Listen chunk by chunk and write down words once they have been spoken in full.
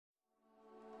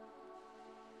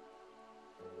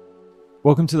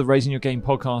Welcome to the Raising Your Game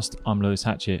podcast. I'm Lewis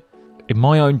Hatchett. In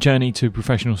my own journey to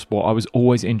professional sport, I was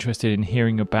always interested in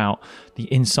hearing about the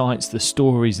insights, the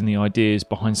stories and the ideas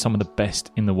behind some of the best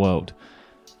in the world.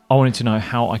 I wanted to know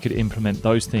how I could implement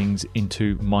those things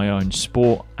into my own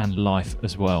sport and life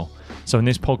as well. So in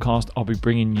this podcast, I'll be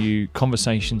bringing you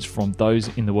conversations from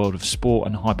those in the world of sport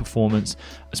and high performance,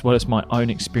 as well as my own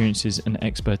experiences and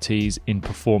expertise in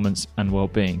performance and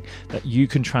well-being that you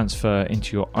can transfer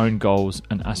into your own goals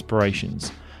and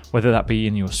aspirations. Whether that be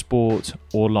in your sport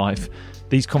or life,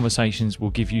 these conversations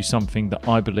will give you something that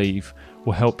I believe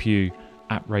will help you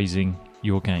at raising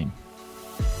your game.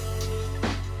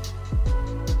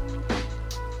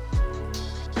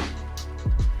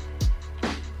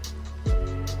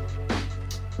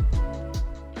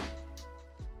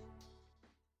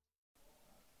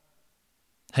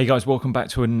 Hey guys, welcome back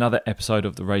to another episode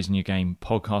of the Raising Your Game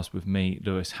podcast with me,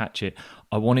 Lewis Hatchett.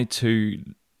 I wanted to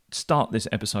start this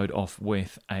episode off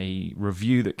with a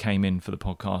review that came in for the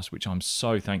podcast, which I'm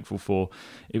so thankful for.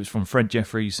 It was from Fred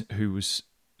Jeffries, who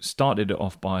started it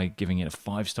off by giving it a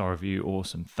 5-star review.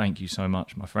 Awesome. Thank you so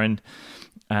much, my friend.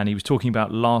 And he was talking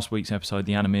about last week's episode,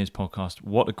 the Anna Mears podcast.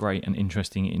 What a great and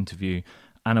interesting interview.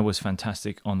 Anna was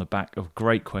fantastic on the back of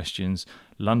great questions.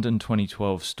 London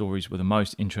 2012 stories were the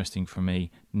most interesting for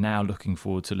me. Now looking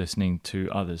forward to listening to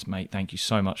others. Mate, thank you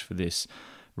so much for this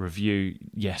review.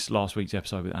 Yes, last week's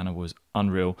episode with Anna was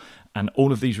unreal. And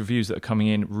all of these reviews that are coming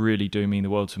in really do mean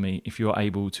the world to me. If you're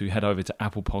able to head over to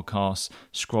Apple Podcasts,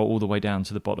 scroll all the way down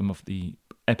to the bottom of the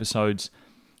episodes,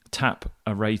 tap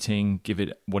a rating, give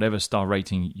it whatever star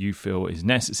rating you feel is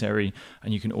necessary,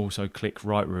 and you can also click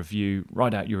write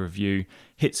out your review,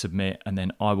 hit submit, and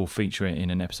then I will feature it in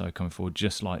an episode coming forward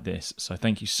just like this. So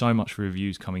thank you so much for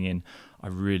reviews coming in. I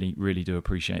really, really do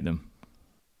appreciate them.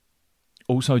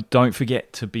 Also, don't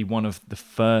forget to be one of the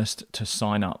first to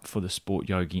sign up for the Sport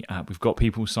Yogi app. We've got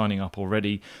people signing up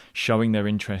already, showing their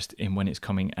interest in when it's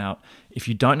coming out. If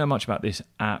you don't know much about this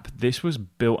app, this was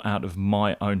built out of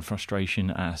my own frustration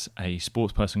as a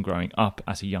sports person growing up,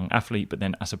 as a young athlete, but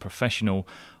then as a professional,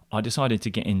 I decided to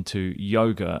get into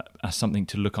yoga as something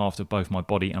to look after both my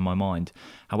body and my mind.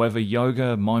 However,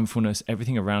 yoga, mindfulness,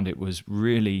 everything around it was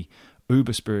really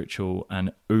uber spiritual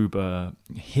and uber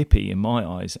hippie in my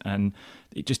eyes, and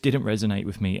it just didn't resonate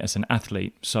with me as an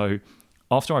athlete. So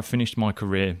after I finished my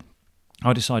career,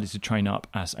 I decided to train up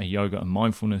as a yoga and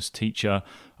mindfulness teacher,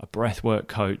 a breathwork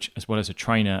coach, as well as a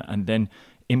trainer, and then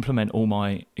implement all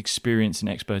my experience and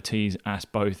expertise as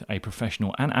both a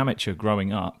professional and amateur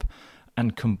growing up,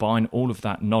 and combine all of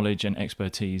that knowledge and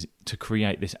expertise to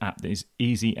create this app that is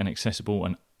easy and accessible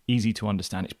and easy to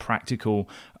understand. It's practical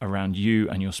around you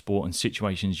and your sport and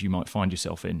situations you might find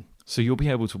yourself in. So you'll be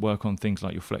able to work on things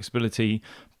like your flexibility,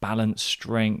 balance,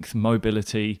 strength,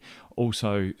 mobility,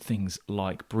 also things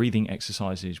like breathing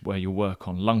exercises where you'll work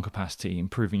on lung capacity,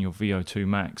 improving your VO2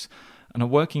 max, and are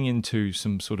working into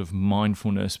some sort of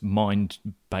mindfulness,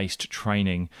 mind-based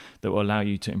training that will allow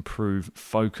you to improve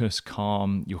focus,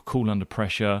 calm, your cool under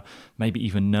pressure, maybe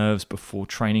even nerves before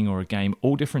training or a game,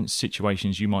 all different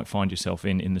situations you might find yourself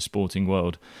in the sporting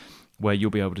world, where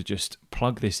you'll be able to just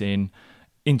plug this in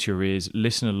into your ears,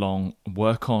 listen along,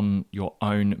 work on your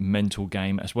own mental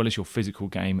game as well as your physical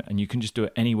game, and you can just do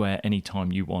it anywhere,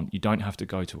 anytime you want. You don't have to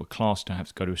go to a class, don't have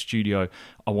to go to a studio.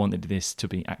 I wanted this to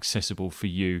be accessible for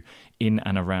you in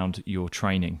and around your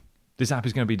training. This app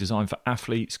is going to be designed for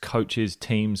athletes, coaches,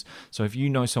 teams. So if you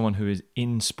know someone who is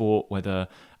in sport, whether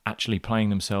actually playing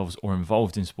themselves or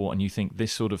involved in sport, and you think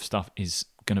this sort of stuff is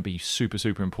going to be super,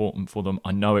 super important for them,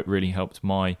 I know it really helped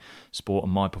my sport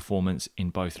and my performance in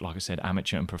both, like I said,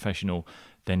 amateur and professional,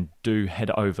 then do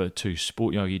head over to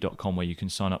sportyogi.com where you can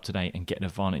sign up today and get an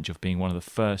advantage of being one of the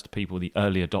first people, the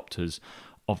early adopters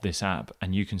of this app,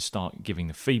 and you can start giving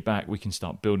the feedback. We can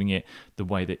start building it the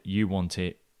way that you want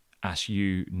it, as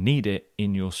you need it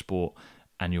in your sport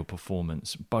and your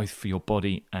performance, both for your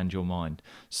body and your mind.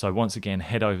 So once again,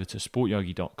 head over to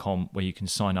sportyogi.com where you can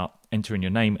sign up, enter in your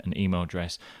name and email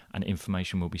address, and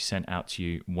information will be sent out to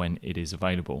you when it is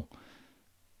available.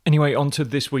 Anyway, on to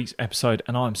this week's episode,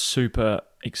 and I'm super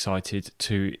excited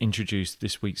to introduce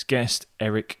this week's guest,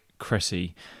 Eric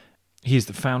Cressey. He is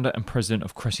the founder and president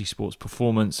of Cressey Sports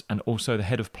Performance and also the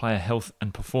head of player health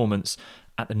and performance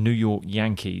at the New York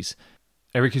Yankees.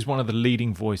 Eric is one of the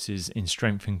leading voices in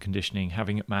strength and conditioning,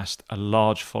 having amassed a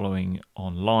large following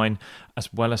online,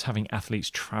 as well as having athletes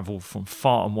travel from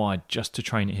far and wide just to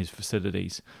train at his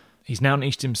facilities. He's now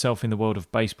niched himself in the world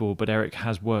of baseball, but Eric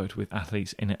has worked with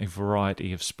athletes in a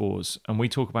variety of sports, and we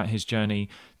talk about his journey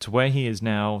to where he is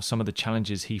now, some of the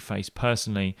challenges he faced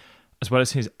personally, as well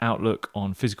as his outlook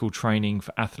on physical training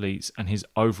for athletes and his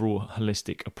overall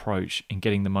holistic approach in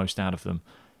getting the most out of them.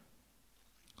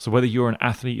 So whether you're an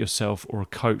athlete yourself or a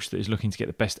coach that is looking to get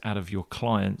the best out of your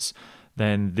clients,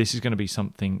 then this is going to be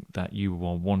something that you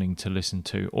are wanting to listen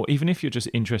to. Or even if you're just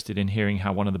interested in hearing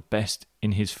how one of the best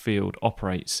in his field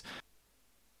operates.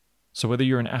 So whether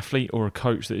you're an athlete or a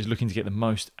coach that is looking to get the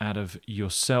most out of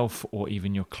yourself or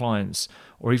even your clients,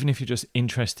 or even if you're just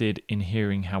interested in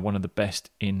hearing how one of the best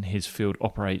in his field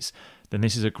operates, then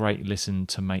this is a great listen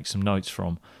to make some notes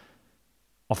from.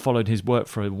 I've followed his work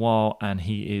for a while and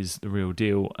he is the real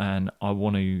deal, and I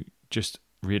want to just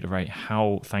reiterate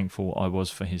how thankful I was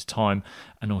for his time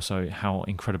and also how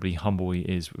incredibly humble he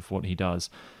is with what he does.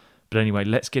 But anyway,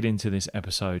 let's get into this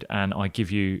episode and I give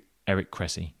you Eric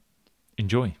Cressey.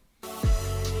 Enjoy.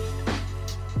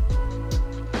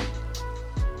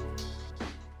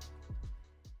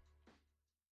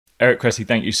 Eric Cressey,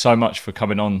 thank you so much for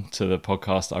coming on to the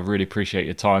podcast. I really appreciate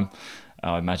your time.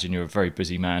 I imagine you're a very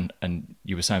busy man, and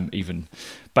you were saying even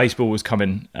baseball was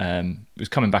coming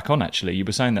back on. Actually, you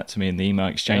were saying that to me in the email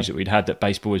exchange that we'd had, that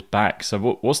baseball is back.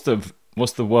 So, what's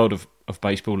the world of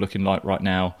baseball looking like right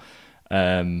now?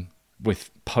 With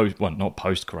not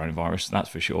post coronavirus, that's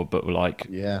for sure, but like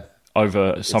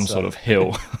over some sort of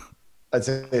hill. I'd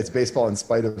say it's baseball in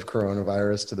spite of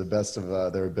coronavirus to the best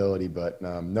of their ability. But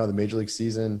no, the Major League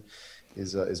season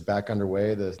is back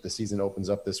underway. The season opens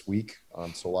up this week.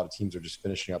 So a lot of teams are just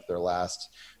finishing up their last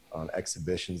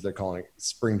exhibitions. They're calling it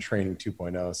spring training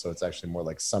 2.0. So it's actually more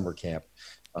like summer camp.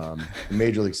 The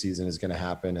Major League season is going to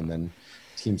happen. And then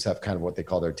teams have kind of what they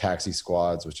call their taxi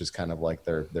squads, which is kind of like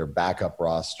their backup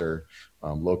roster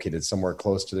located somewhere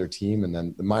close to their team. And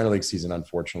then the minor league season,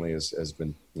 unfortunately, has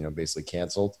been, basically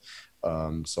canceled.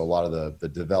 So a lot of the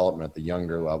development at the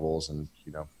younger levels and,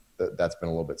 that's been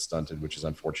a little bit stunted, which is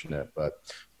unfortunate, but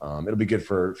it'll be good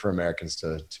for Americans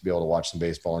to be able to watch some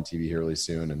baseball on TV here really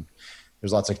soon. And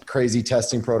there's lots of crazy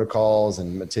testing protocols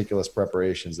and meticulous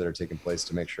preparations that are taking place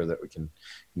to make sure that we can,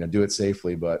 do it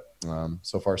safely. But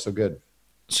so far, so good.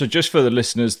 So just for the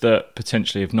listeners that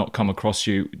potentially have not come across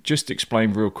you, just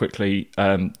explain real quickly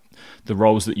the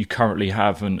roles that you currently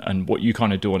have and what you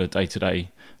kind of do on a day-to-day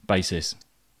basis.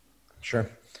 Sure.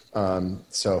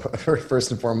 So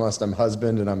first and foremost, I'm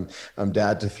husband and I'm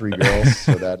dad to 3 girls.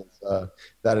 So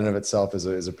that in of itself is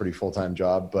a pretty full-time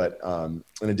job. But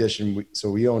in addition,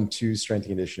 we own 2 strength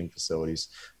and conditioning facilities.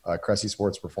 Cressey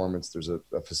Sports Performance, there's a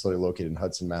facility located in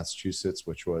Hudson, Massachusetts,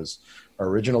 which was our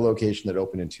original location that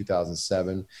opened in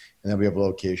 2007. And then we have a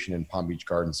location in Palm Beach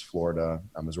Gardens, Florida.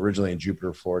 I was originally in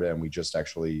Jupiter, Florida, and we just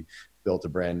actually built a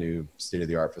brand new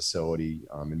state-of-the-art facility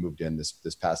and moved in this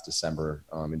past December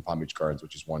in Palm Beach Gardens,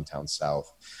 which is one town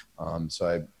south.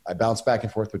 So I bounce back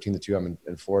and forth between the 2. I'm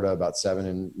in Florida about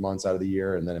 7 months out of the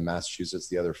year, and then in Massachusetts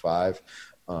the other 5.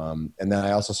 And then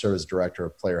I also serve as director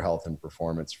of player health and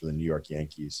performance for the New York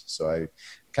Yankees. So I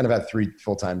kind of have 3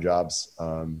 full-time jobs.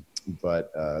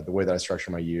 But the way that I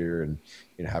structure my year and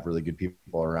have really good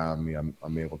people around me,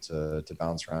 I'm able to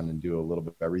bounce around and do a little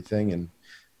bit of everything. And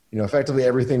effectively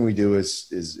everything we do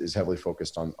is heavily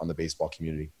focused on the baseball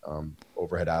community.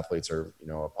 Overhead athletes are,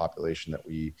 a population that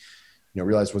we,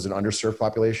 realized was an underserved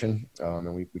population.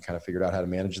 And we kind of figured out how to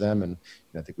manage them. And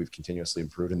I think we've continuously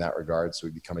improved in that regard. So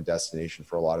we've become a destination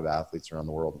for a lot of athletes around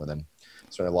the world. And then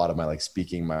certainly a lot of my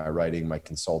speaking, my writing, my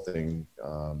consulting,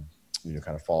 kind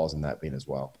of falls in that vein as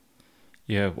well.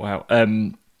 Yeah. Wow.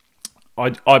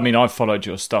 I mean, I've followed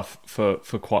your stuff for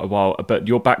quite a while, but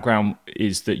your background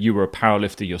is that you were a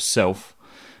powerlifter yourself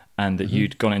and that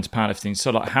you'd gone into powerlifting.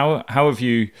 So how have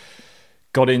you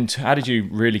how did you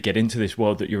really get into this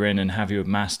world that you're in, and have you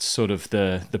amassed sort of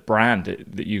the brand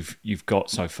that you've got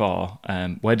so far?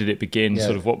 Where did it begin? Yeah.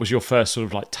 Sort of what was your first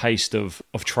sort of taste of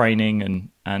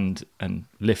training and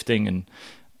lifting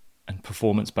and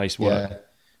performance-based work? Yeah.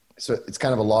 So it's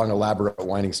kind of a long, elaborate,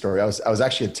 winding story. I was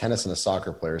actually a tennis and a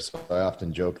soccer player, so I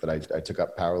often joke that I took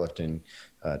up powerlifting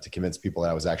to convince people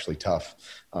that I was actually tough.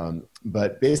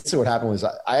 But basically what happened was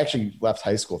I actually left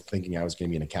high school thinking I was going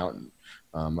to be an accountant.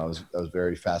 I was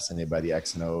very fascinated by the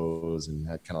X and O's and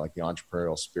had kind of the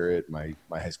entrepreneurial spirit in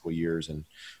my high school years. And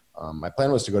my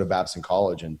plan was to go to Babson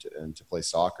College and to play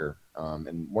soccer.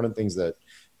 And one of the things that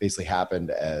basically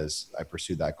happened as I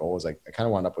pursued that goal is I kind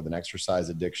of wound up with an exercise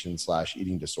addiction /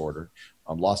 eating disorder.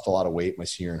 Lost a lot of weight my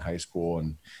senior in high school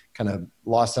and kind of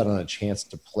lost out on a chance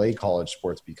to play college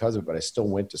sports because of it, but I still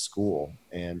went to school.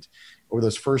 And over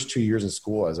those first 2 years in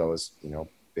school, as I was,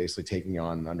 basically taking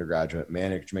on undergraduate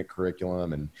management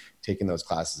curriculum and taking those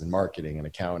classes in marketing and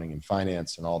accounting and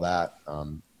finance and all that,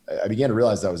 I began to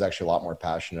realize that I was actually a lot more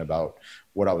passionate about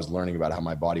what I was learning about how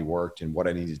my body worked and what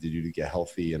I needed to do to get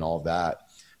healthy and all of that.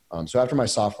 So after my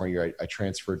sophomore year, I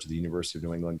transferred to the University of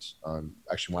New England.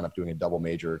 Actually wound up doing a double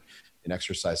major in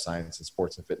exercise science and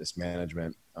sports and fitness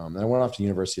management. Then I went off to the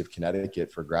University of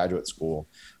Connecticut for graduate school.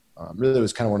 Really, it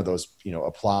was kind of one of those,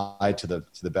 apply to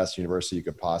the best university you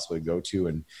could possibly go to.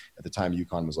 And at the time,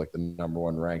 UConn was like the number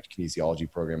one ranked kinesiology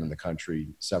program in the country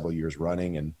several years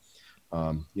running. And,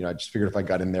 I just figured if I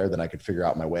got in there, then I could figure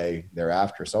out my way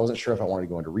thereafter. So I wasn't sure if I wanted to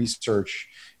go into research,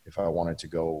 if I wanted to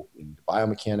go into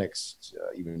biomechanics,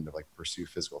 even to like pursue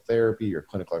physical therapy or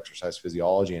clinical exercise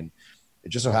physiology. And it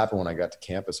just so happened when I got to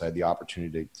campus, I had the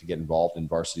opportunity to get involved in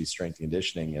varsity strength and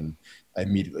conditioning, and I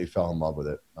immediately fell in love with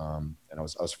it. And I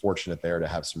was fortunate there to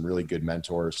have some really good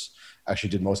mentors. I actually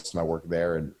did most of my work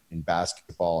there in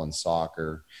basketball and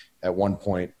soccer. At one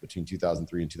point between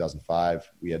 2003 and 2005,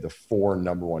 we had the 4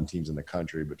 number one teams in the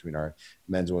country between our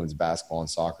men's and women's basketball and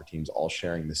soccer teams, all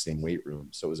sharing the same weight room.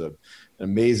 So it was an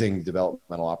amazing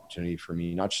developmental opportunity for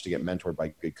me, not just to get mentored by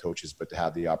good coaches, but to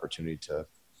have the opportunity to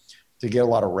get a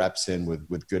lot of reps in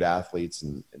with good athletes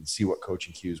and see what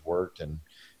coaching cues worked. And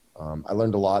I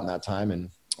learned a lot in that time.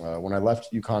 And when I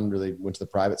left UConn, really went to the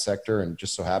private sector, and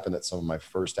just so happened that some of my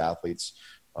first athletes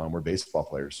were baseball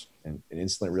players, and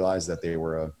instantly realized that they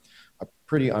were a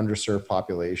pretty underserved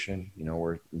population,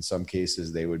 where in some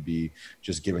cases they would be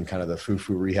just given kind of the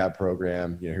foo-foo rehab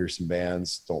program, here's some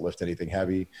bands, don't lift anything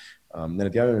heavy. Then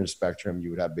at the other end of the spectrum, you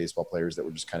would have baseball players that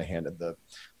were just kind of handed the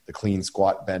clean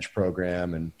squat bench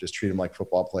program and just treat them like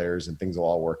football players and things will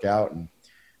all work out. And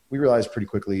we realized pretty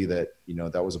quickly that,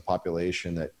 that was a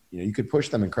population that, you could push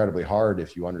them incredibly hard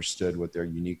if you understood what their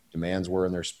unique demands were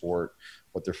in their sport,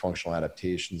 what their functional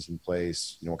adaptations in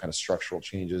place, what kind of structural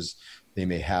changes they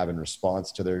may have in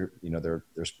response to their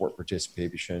sport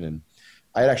participation. And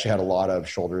I had actually had a lot of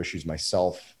shoulder issues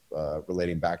myself,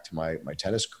 relating back to my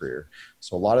tennis career.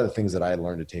 So a lot of the things that I had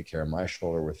learned to take care of my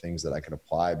shoulder were things that I could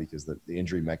apply because the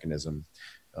injury mechanism,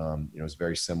 is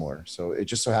very similar. So it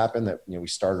just so happened that, we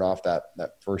started off that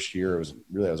first year. It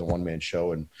was a one-man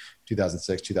show in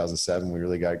 2006, 2007. We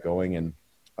really got going. And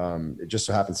it just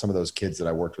so happened some of those kids that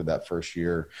I worked with that first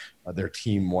year, their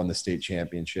team won the state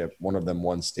championship. One of them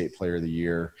won state player of the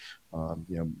year.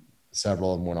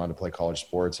 Several of them went on to play college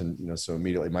sports. And, so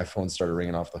immediately my phone started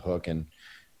ringing off the hook, and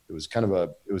it was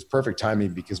it was perfect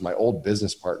timing because my old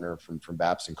business partner from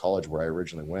Babson College, where I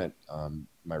originally went, he was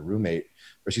my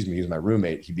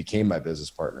roommate. He became my business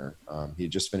partner. He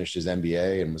had just finished his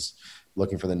MBA and was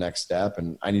looking for the next step.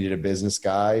 And I needed a business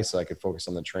guy so I could focus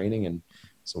on the training. And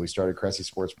so we started Cressey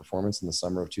Sports Performance in the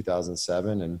summer of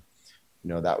 2007. And,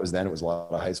 that was then. It was a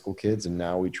lot of high school kids. And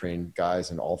now we train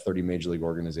guys in all 30 major league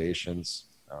organizations.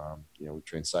 We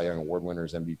train Cy Young Award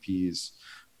winners, MVPs.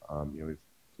 We've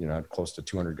had close to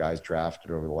 200 guys drafted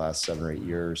over the last 7 or 8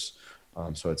 years.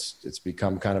 So it's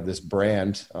become kind of this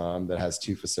brand that has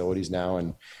 2 facilities now,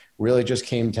 and really just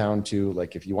came down to,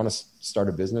 like, if you want to start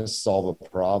a business, solve a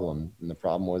problem. And the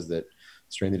problem was that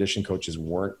strength and conditioning coaches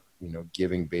weren't,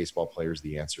 giving baseball players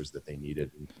the answers that they needed.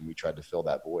 And we tried to fill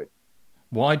that void.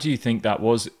 Why do you think that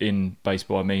was in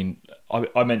baseball? I mean,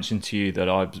 I mentioned to you that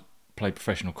I've played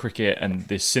professional cricket, and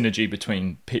this synergy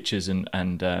between pitchers and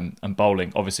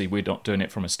bowling. Obviously, we're not doing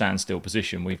it from a standstill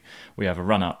position. We have a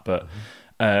run up, but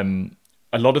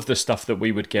a lot of the stuff that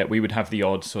we would have the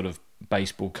odd sort of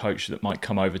baseball coach that might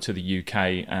come over to the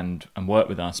UK and work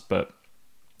with us. But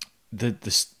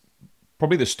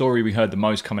probably the story we heard the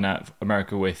most coming out of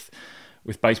America with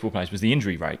baseball players was the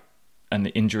injury rate. And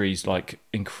the injuries, like,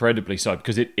 incredibly so,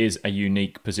 because it is a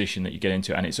unique position that you get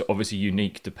into, and it's obviously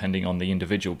unique depending on the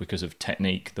individual because of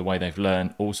technique, the way they've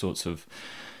learned, all sorts of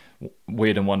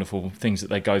weird and wonderful things that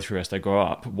they go through as they grow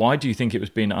up. Why do you think it was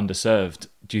being underserved?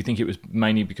 Do you think it was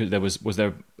mainly because was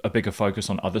there a bigger focus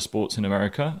on other sports in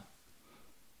America?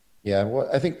 Yeah, well,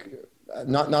 I think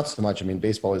not so much. I mean,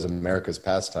 baseball is America's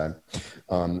pastime.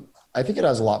 I think it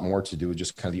has a lot more to do with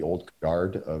just kind of the old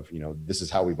guard of, this is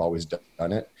how we've always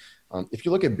done it. If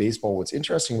you look at baseball, what's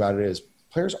interesting about it is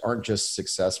players aren't just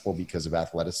successful because of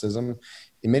athleticism.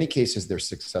 In many cases, they're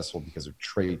successful because of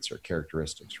traits or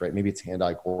characteristics, right? Maybe it's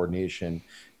hand-eye coordination.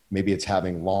 Maybe it's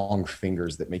having long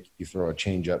fingers that make you throw a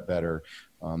changeup better.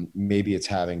 Maybe it's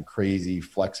having crazy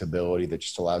flexibility that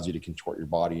just allows you to contort your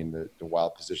body into the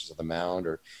wild positions of the mound,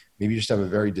 or maybe you just have a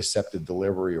very deceptive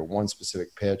delivery or one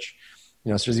specific pitch. So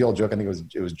there's the old joke. I think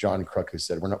it was John Kruk who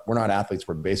said, we're not athletes,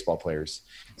 we're baseball players.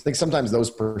 I think sometimes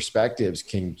those perspectives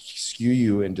can skew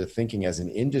you into thinking as an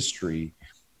industry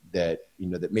that,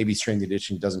 that maybe strength and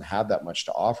conditioning doesn't have that much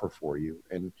to offer for you.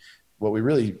 And what we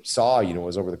really saw,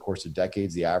 was over the course of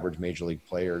decades, the average major league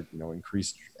player,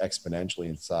 increased exponentially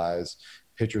in size.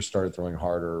 Pitchers started throwing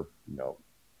harder,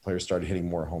 players started hitting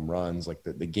more home runs. Like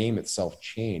the game itself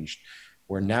changed,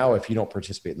 where now if you don't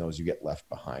participate in those, you get left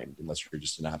behind unless you're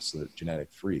just an absolute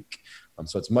genetic freak.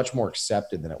 So it's much more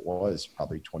accepted than it was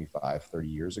probably 25, 30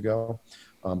 years ago.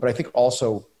 But I think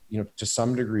also, to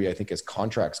some degree, I think as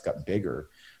contracts got bigger,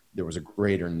 there was a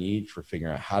greater need for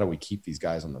figuring out how do we keep these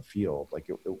guys on the field. Like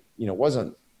it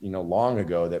wasn't, long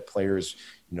ago that players,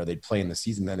 they'd play in the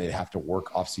season, then they'd have to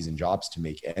work off-season jobs to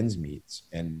make ends meet.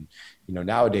 And,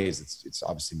 nowadays it's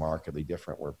obviously markedly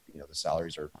different where, the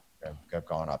salaries have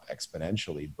gone up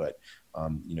exponentially, but,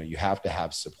 you have to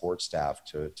have support staff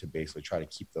to basically try to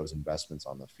keep those investments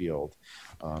on the field.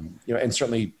 And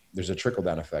certainly there's a trickle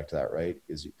down effect to that, right?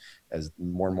 As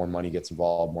more and more money gets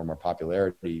involved, more and more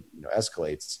popularity,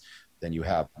 escalates, then you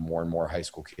have more and more high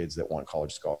school kids that want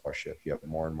college scholarship. You have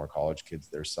more and more college kids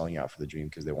that are selling out for the dream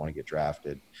because they want to get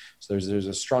drafted. So there's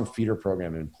a strong feeder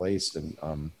program in place,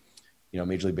 and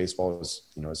Major League Baseball is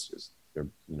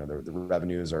the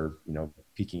revenues are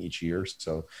peaking each year.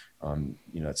 So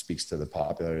it speaks to the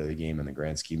popularity of the game in the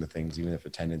grand scheme of things. Even if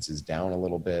attendance is down a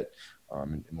little bit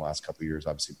in the last couple of years,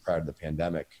 obviously prior to the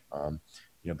pandemic,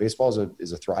 baseball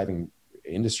is a thriving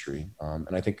industry.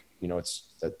 And I think,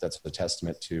 that's a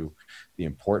testament to the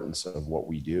importance of what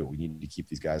we do. We need to keep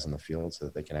these guys on the field so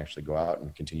that they can actually go out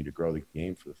and continue to grow the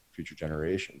game for the future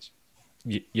generations.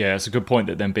 Yeah, it's a good point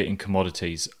that then beating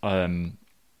commodities.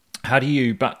 How do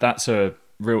you, but that's a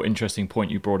real interesting point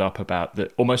you brought up about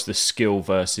almost the skill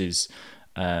versus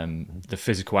the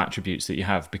physical attributes that you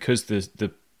have, because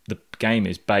the game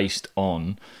is based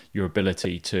on your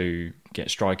ability to get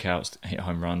strikeouts, hit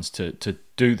home runs, to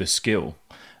do the skill.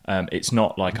 It's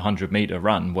not like a 100-meter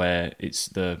run where it's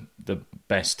the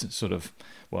best sort of,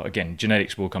 well, again,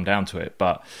 genetics will come down to it,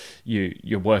 but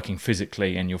you're working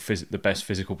physically, and the best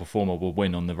physical performer will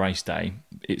win on the race day.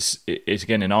 It's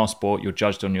again, in our sport, you're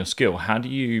judged on your skill. How do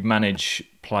you manage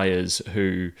players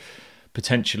who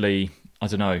potentially, I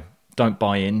don't know, don't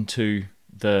buy into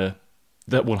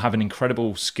that will have an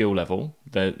incredible skill level?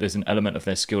 There's an element of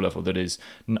their skill level that is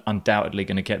undoubtedly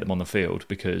going to get them on the field,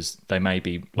 because they may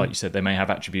be, like you said, they may have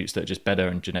attributes that are just better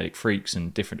and genetic freaks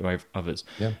and different to others.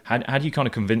 Yeah. How do you kind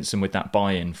of convince them with that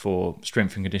buy-in for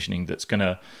strength and conditioning that's going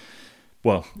to,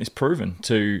 well, it's proven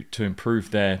to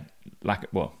improve their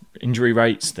injury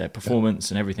rates, their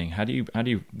performance and everything? How do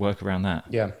you work around that?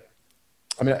 Yeah.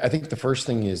 I mean, I think the first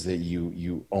thing is that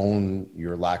you own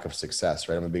your lack of success,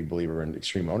 right? I'm a big believer in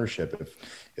extreme ownership.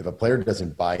 If a player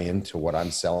doesn't buy into what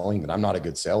I'm selling, then I'm not a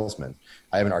good salesman.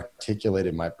 I haven't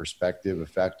articulated my perspective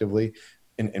effectively.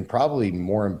 And probably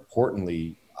more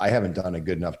importantly, I haven't done a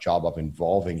good enough job of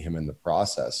involving him in the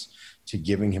process, to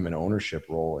giving him an ownership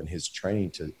role in his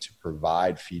training, to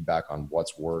provide feedback on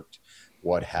what's worked,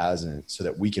 what hasn't, so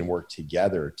that we can work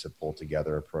together to pull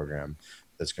together a program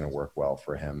that's going to work well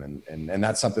for him. And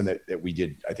that's something that we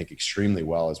did, I think, extremely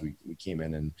well as we came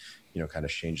in and, kind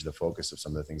of changed the focus of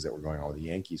some of the things that were going on with the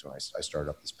Yankees when I started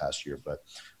up this past year. But,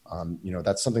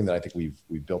 that's something that I think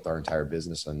we've built our entire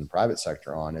business in the private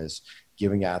sector on, is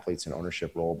giving athletes an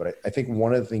ownership role. But I think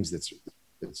one of the things that's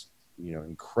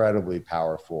incredibly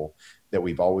powerful that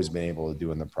we've always been able to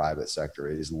do in the private sector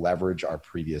is leverage our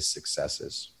previous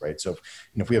successes, right? So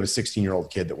if we have a 16-year-old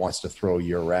kid that wants to throw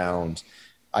year round,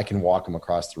 I can walk him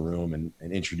across the room and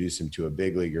introduce him to a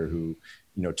big leaguer who,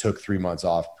 took 3 months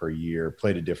off per year,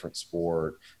 played a different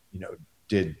sport,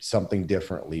 did something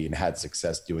differently and had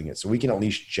success doing it. So we can at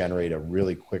least generate a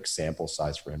really quick sample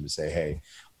size for him to say, hey,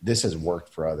 this has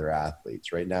worked for other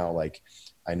athletes. Right now, like,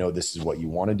 I know this is what you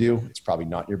want to do. It's probably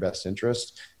not in your best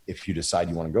interest. If you decide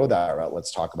you want to go that route,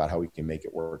 let's talk about how we can make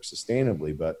it work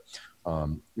sustainably. But,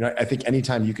 I think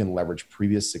anytime you can leverage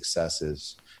previous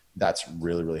successes, that's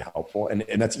really, really helpful.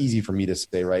 And that's easy for me to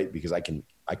say, right? Because I can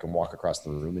walk across the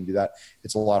room and do that.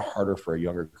 It's a lot harder for a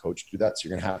younger coach to do that. So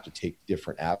you're going to have to take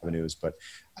different avenues. But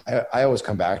I always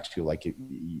come back to, like,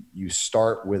 you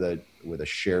start with a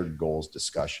shared goals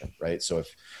discussion, right? So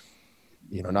if,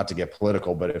 not to get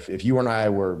political, but if you and I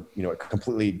were, at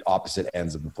completely opposite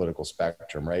ends of the political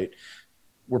spectrum, right?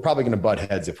 We're probably going to butt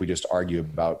heads if we just argue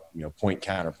about, point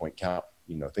counterpoint count,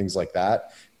 things like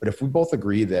that. But if we both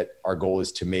agree that our goal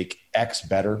is to make X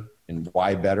better and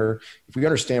Y better, if we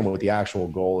understand what the actual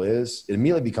goal is, it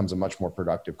immediately becomes a much more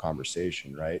productive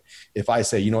conversation, right? If I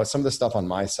say, some of the stuff on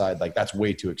my side, like, that's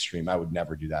way too extreme, I would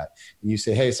never do that. And you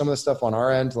say, hey, some of the stuff on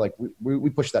our end, like, we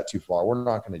push that too far, we're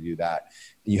not going to do that.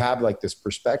 And you have, like, this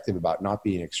perspective about not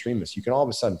being extremist, you can all of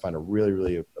a sudden find a really,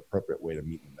 really appropriate way to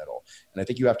meet in the middle. And I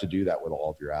think you have to do that with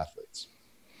all of your athletes.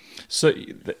 So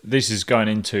this is going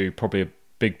into probably a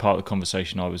big part of the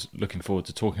conversation I was looking forward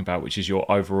to talking about, which is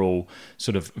your overall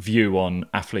sort of view on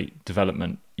athlete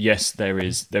development. Yes, there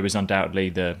is undoubtedly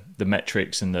the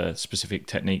metrics and the specific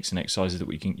techniques and exercises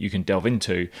that you can delve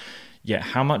into. Yet,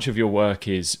 how much of your work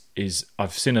is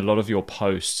I've seen a lot of your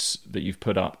posts that you've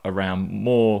put up around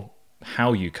more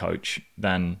how you coach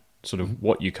than sort of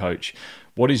what you coach.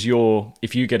 What is your,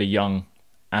 if you get a young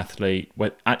athlete,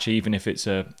 well, actually even if it's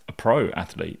a pro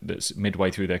athlete that's midway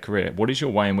through their career, what is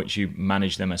your way in which you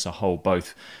manage them as a whole,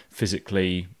 both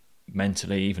physically,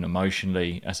 mentally, even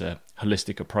emotionally, as a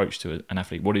holistic approach to an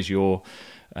athlete? What is your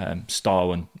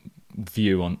style and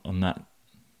view on that?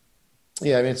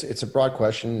 Yeah, I mean, it's a broad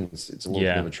question. It's a little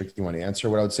bit of a tricky one to answer.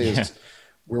 What I would say is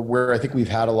where I think we've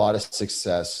had a lot of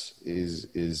success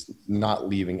is not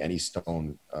leaving any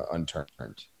stone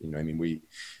unturned. I mean,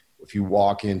 if you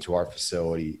walk into our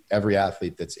facility, every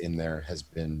athlete that's in there has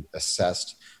been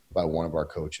assessed by one of our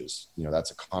coaches. That's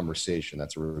a conversation,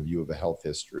 that's a review of a health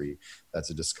history,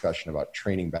 that's a discussion about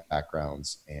training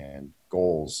backgrounds and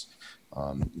goals,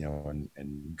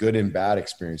 and good and bad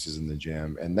experiences in the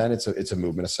gym. And then it's a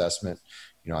movement assessment.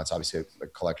 It's obviously a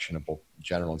collection of both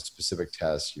general and specific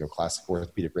tests, classic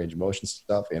orthopedic range of motion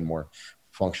stuff and more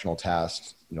functional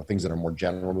tasks, things that are more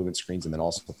general movement screens, and then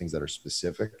also things that are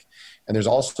specific. And there's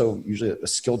also usually a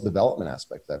skill development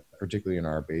aspect that, particularly in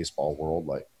our baseball world,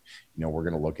 like, we're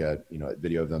going to look at,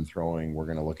 video of them throwing. We're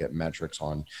going to look at metrics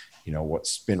on, what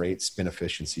spin rate, spin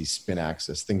efficiency, spin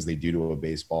axis, things they do to a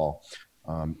baseball.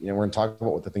 We're going to talk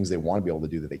about what the things they want to be able to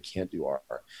do that they can't do are.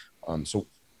 So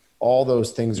all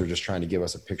those things are just trying to give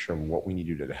us a picture of what we need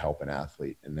to do to help an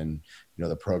athlete. And then,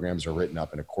 the programs are written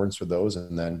up in accordance with those.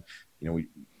 And then,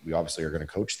 we obviously are going to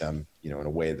coach them, in a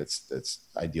way that's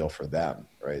ideal for them.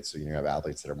 Right. So you have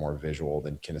athletes that are more visual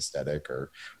than kinesthetic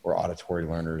or auditory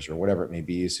learners or whatever it may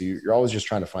be. So you're always just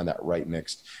trying to find that right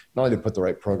mix, not only to put the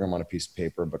right program on a piece of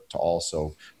paper, but to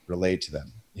also relate to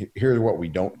them. Here's what we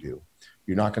don't do.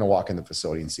 You're not going to walk in the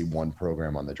facility and see one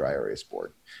program on the dry erase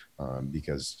board,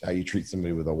 because how you treat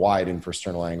somebody with a wide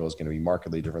infrasternal angle is going to be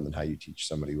markedly different than how you teach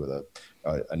somebody with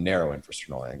a narrow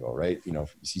infrasternal angle, right? If you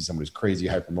see somebody who's crazy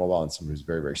hypermobile and somebody who's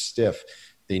very, very stiff,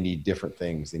 they need different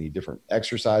things. They need different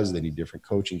exercises. They need different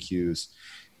coaching cues.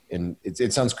 And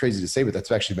it sounds crazy to say, but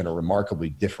that's actually been a remarkably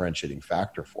differentiating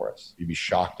factor for us. You'd be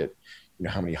shocked at,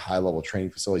 how many high-level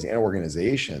training facilities and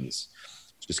organizations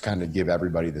just kind of give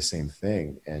everybody the same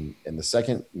thing. And the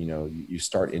second, you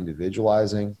start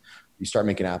individualizing, you start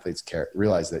making athletes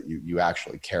realize that you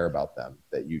actually care about them,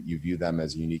 that you view them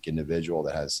as a unique individual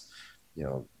that has,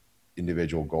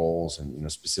 individual goals and,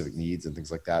 specific needs and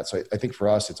things like that. So I think for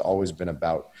us, it's always been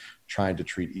about trying to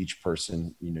treat each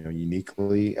person,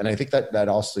 uniquely. And I think that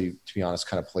also, to be honest,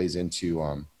 kind of plays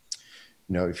into,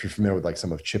 if you're familiar with like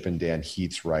some of Chip and Dan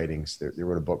Heath's writings, they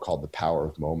wrote a book called The Power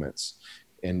of Moments.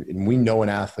 And we know an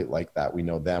athlete like that. We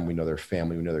know them. We know their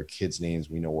family. We know their kids' names.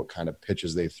 We know what kind of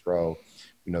pitches they throw.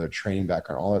 We know their training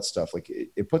background, all that stuff. Like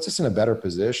it puts us in a better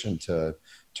position to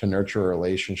nurture a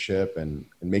relationship and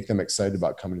make them excited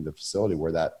about coming to the facility,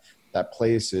 where that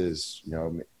place is,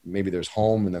 maybe there's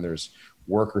home and then there's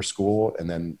work or school, and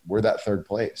then we're that third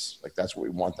place. Like that's what we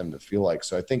want them to feel like.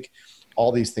 So I think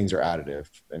all these things are additive,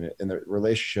 and the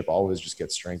relationship always just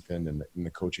gets strengthened, and the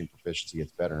coaching proficiency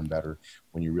gets better and better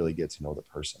when you really get to know the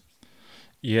person.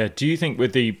 Yeah. Do you think,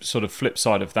 with the sort of flip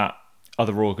side of that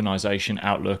other organization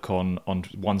outlook on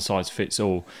one size fits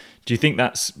all, do you think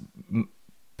that's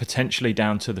potentially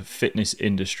down to the fitness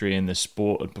industry and the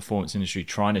sport and performance industry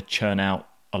trying to churn out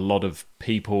a lot of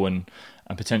people and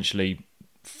potentially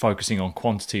focusing on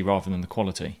quantity rather than the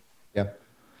quality?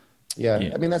 Yeah.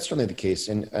 I mean, that's certainly the case.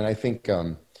 And I think,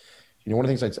 one of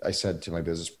the things I said to my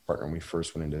business partner when we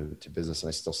first went into business, and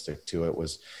I still stick to it,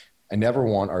 was I never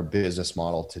want our business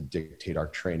model to dictate our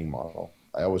training model.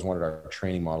 I always wanted our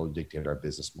training model to dictate our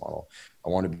business model. I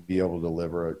wanted to be able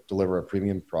to deliver a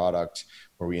premium product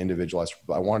where we individualize.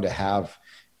 I wanted to have,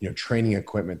 training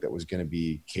equipment that was going to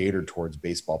be catered towards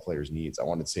baseball players' needs. I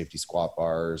wanted safety squat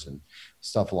bars and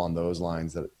stuff along those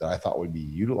lines that I thought would be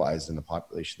utilized in the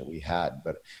population that we had.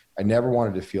 But I never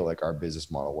wanted to feel like our business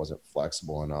model wasn't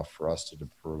flexible enough for us to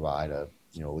provide a,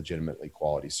 legitimately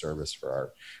quality service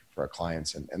for our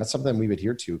clients. And that's something we've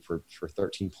adhered to for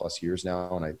 13 plus years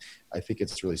now. And I think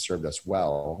it's really served us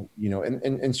well,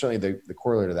 and certainly the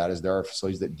corollary to that is there are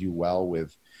facilities that do well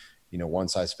with, one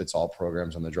size fits all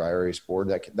programs on the dry erase board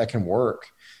that can work.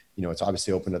 It's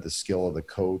obviously open to the skill of the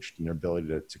coach and their ability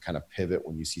to kind of pivot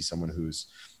when you see someone who's,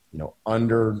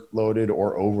 underloaded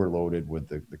or overloaded with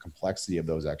the complexity of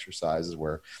those exercises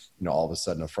where, all of a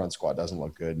sudden a front squat doesn't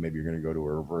look good. Maybe you're going to go to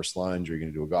a reverse lunge, or you're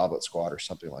going to do a goblet squat or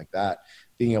something like that.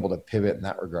 Being able to pivot in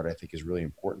that regard, I think, is really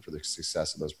important for the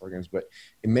success of those programs. But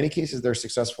in many cases, they're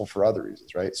successful for other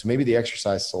reasons, right? So maybe the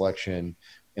exercise selection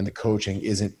and the coaching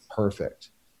isn't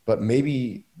perfect, but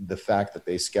maybe the fact that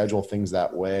they schedule things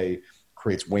that way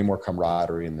creates way more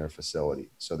camaraderie in their facility.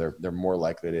 So they're more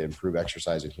likely to improve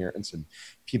exercise adherence, and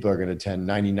people are going to attend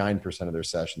 99% of their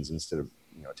sessions instead of,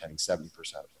 attending 70%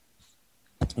 of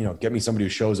them. Get me somebody who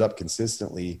shows up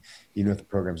consistently, even if the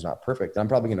program's not perfect, I'm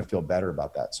probably going to feel better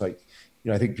about that. So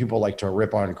I think people like to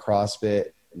rip on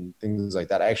CrossFit and things like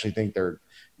that. I actually think there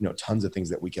are, tons of things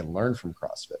that we can learn from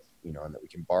CrossFit, and that we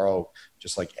can borrow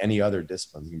just like any other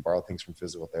discipline. We can borrow things from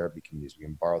physical therapy communities. We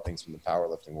can borrow things from the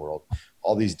powerlifting world.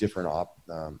 All these different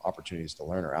opportunities to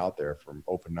learn are out there from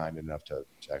open-minded enough to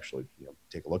actually,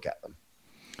 take a look at them.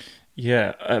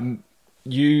 Yeah.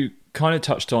 You kind of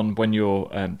touched on when you're,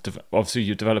 obviously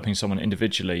you're developing someone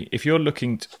individually. If you're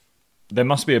looking, there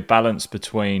must be a balance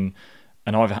between,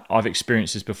 and I've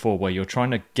experienced this before, where you're trying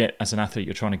to get, as an athlete,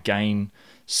 you're trying to gain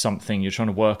something, you're trying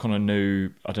to work on a new,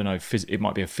 I don't know, it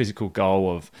might be a physical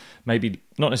goal of maybe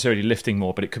not necessarily lifting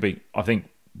more, but it could be, I think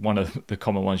one of the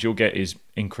common ones you'll get is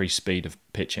increased speed of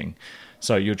pitching.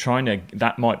 So you're trying to,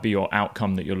 that might be your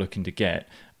outcome that you're looking to get.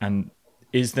 And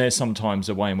is there sometimes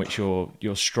a way in which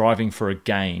you're striving for a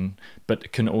gain,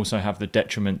 but can also have the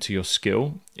detriment to your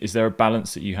skill? Is there a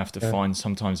balance that you have to find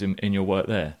sometimes in your work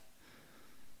there?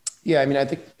 Yeah, I mean, I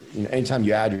think anytime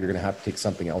you add, you're going to have to take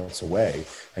something else away.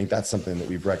 I think that's something that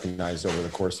we've recognized over the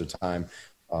course of time.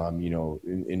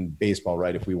 In baseball,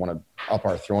 right? If we want to up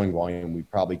our throwing volume, we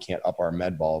probably can't up our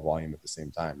med ball volume at the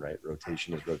same time, right?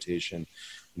 Rotation is rotation.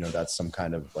 That's some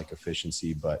kind of like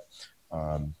efficiency, but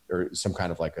or some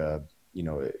kind of like a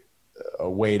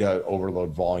way to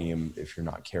overload volume if you're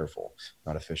not careful,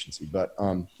 not efficiency. But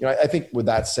I think with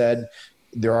that said,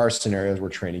 there are scenarios where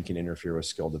training can interfere with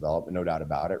skill development, no doubt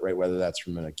about it, right? Whether that's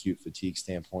from an acute fatigue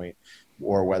standpoint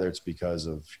or whether it's because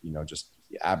of, just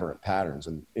aberrant patterns.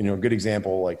 And, a good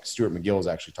example, like Stuart McGill's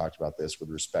actually talked about this with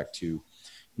respect to,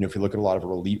 if you look at a lot of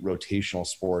elite rotational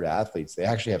sport athletes, they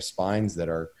actually have spines that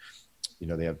are,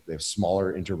 they have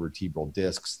smaller intervertebral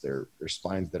discs. They're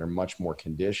spines that are much more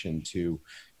conditioned to,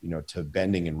 to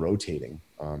bending and rotating.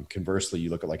 Conversely, you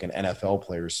look at like an NFL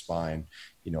player's spine,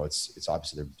 it's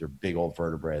obviously they're big old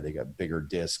vertebrae. They got bigger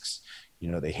discs.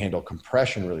 They handle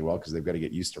compression really well because they've got to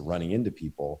get used to running into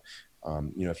people.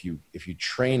 If you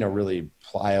train a really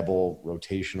pliable,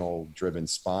 rotational driven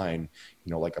spine,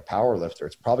 like a power lifter,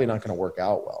 it's probably not going to work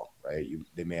out well, right?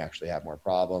 They may actually have more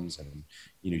problems, and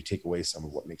you take away some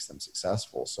of what makes them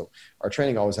successful. So our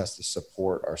training always has to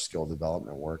support our skill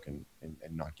development work and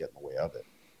not get in the way of it.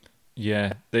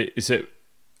 Yeah,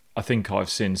 I think I've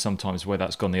seen sometimes where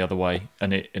that's gone the other way,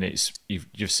 and it's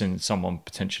you've seen someone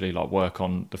potentially like work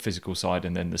on the physical side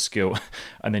and then the skill,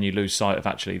 and then you lose sight of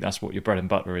actually that's what your bread and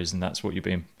butter is, and that's what you're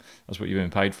being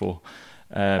paid for.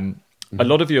 A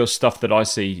lot of your stuff that I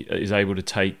see is able to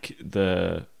take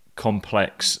the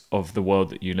complex of the world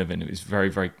that you live in. It's very,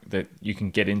 very, that you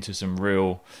can get into some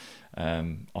real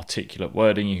articulate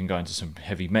wording. You can go into some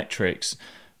heavy metrics,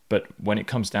 but when it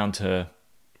comes down to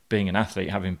being an athlete,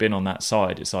 having been on that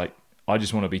side, it's like, I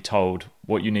just want to be told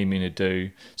what you need me to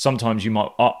do. Sometimes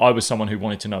I was someone who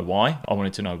wanted to know why. I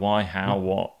wanted to know why,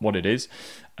 how, what it is.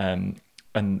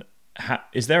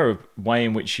 Is there a way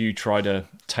in which you try to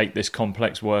take this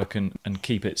complex work and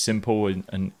keep it simple?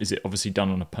 And is it obviously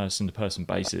done on a person-to-person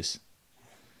basis?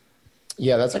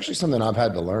 Yeah, that's actually something I've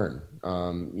had to learn.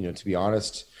 To be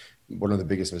honest, one of the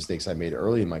biggest mistakes I made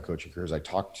early in my coaching career is I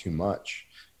talked too much.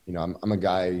 I'm a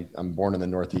guy, I'm born in the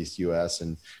Northeast US,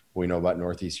 and we know about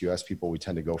Northeast US people, we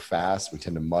tend to go fast. We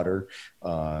tend to mutter.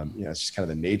 It's just kind of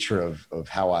the nature of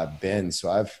how I've been.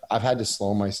 So I've had to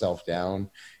slow myself down,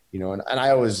 and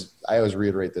I always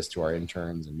reiterate this to our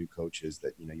interns and new coaches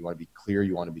that, you want to be clear,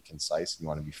 you want to be concise, and you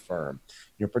want to be firm,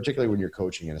 particularly when you're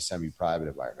coaching in a semi-private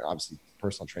environment. Obviously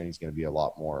personal training is going to be a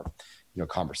lot more,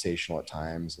 conversational at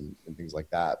times and things like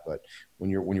that. But when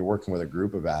you're working with a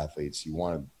group of athletes, you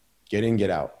want to get in, get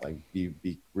out, like be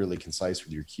really concise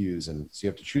with your cues. And so you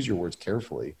have to choose your words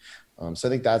carefully. So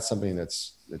I think that's something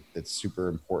that's super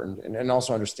important. And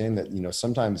also understand that,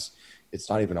 sometimes it's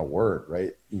not even a word,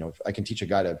 right? If I can teach a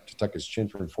guy to tuck his chin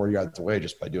from 40 yards away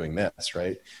just by doing this,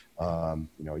 right?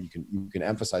 You can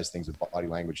emphasize things with body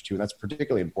language too. And that's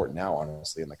particularly important now,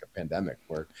 honestly, in like a pandemic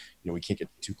where, we can't get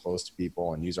too close to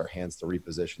people and use our hands to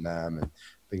reposition them and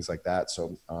things like that.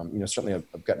 So, certainly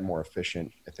I've gotten more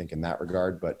efficient, I think, in that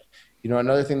regard. But,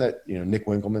 Another thing that, Nick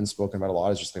Winkelman's spoken about a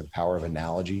lot is just the power of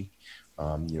analogy.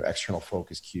 External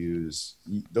focus cues,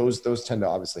 those tend to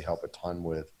obviously help a ton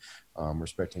with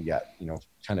respecting,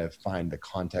 kind of find the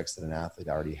context that an athlete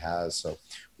already has. So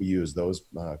we use those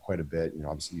quite a bit,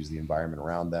 obviously use the environment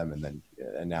around them, and then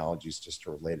analogies just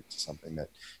to relate it to something that,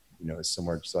 is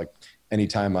similar. Just like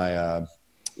anytime I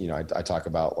talk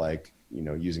about like,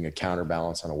 using a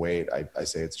counterbalance on a weight, I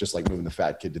say it's just like moving the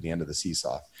fat kid to the end of the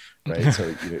seesaw, right? So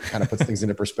it kind of puts things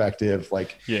into perspective.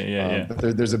 Like,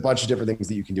 but there's a bunch of different things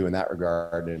that you can do in that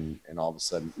regard, and all of a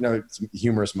sudden, it's a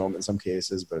humorous moment in some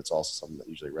cases, but it's also something that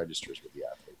usually registers with the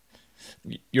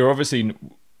athlete. You're obviously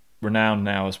renowned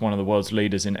now as one of the world's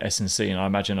leaders in S&C, and I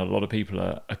imagine a lot of people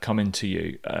are coming to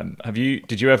you.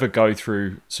 Did you ever go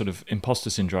through sort of imposter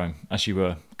syndrome as you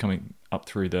were coming up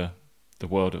through the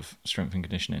world of strength and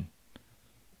conditioning?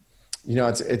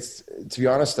 It's to be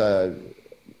honest, I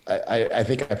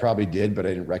think I probably did, but I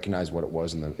didn't recognize what it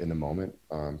was in the moment.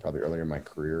 Probably earlier in my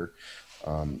career.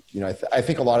 I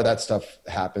think a lot of that stuff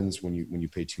happens when you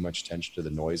pay too much attention to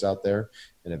the noise out there,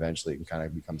 and eventually it can kind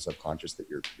of become subconscious that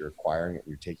you're acquiring it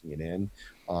and you're taking it in.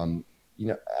 I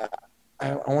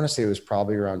want to say it was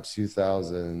probably around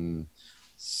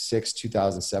 2006,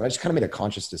 2007. I just kind of made a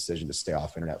conscious decision to stay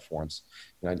off internet forums.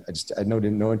 I had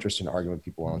no interest in arguing with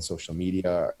people on social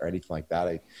media or anything like that.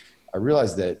 I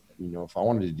realized that, if I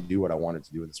wanted to do what I wanted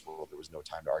to do in this world, there was no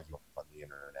time to argue on the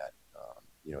internet,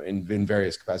 in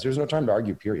various capacities. There's no time to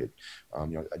argue, period.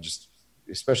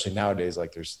 Especially nowadays,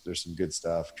 like there's some good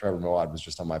stuff. Trevor Moawad was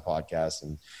just on my podcast,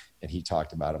 and he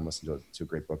talked about him, listened to a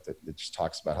great book that just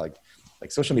talks about how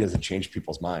like social media doesn't change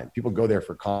people's mind. People go there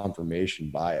for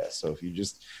confirmation bias. So if you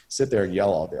just sit there and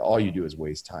yell all day, all you do is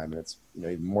waste time. And it's,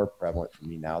 even more prevalent for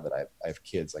me now that I have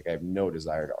kids. Like I have no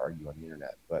desire to argue on the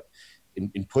internet, but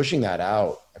in pushing that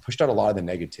out, I pushed out a lot of the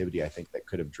negativity I think that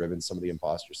could have driven some of the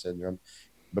imposter syndrome.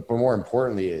 But more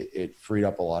importantly, it freed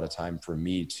up a lot of time for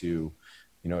me to,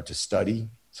 to study,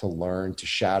 to learn, to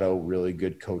shadow really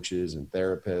good coaches and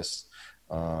therapists,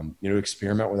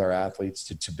 experiment with our athletes,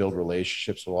 to build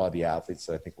relationships with a lot of the athletes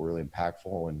that I think were really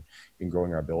impactful in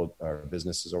growing our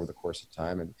businesses over the course of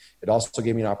time. And it also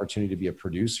gave me an opportunity to be a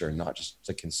producer and not just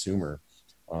a consumer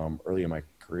early in my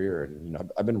career.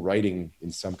 And, I've been writing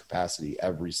in some capacity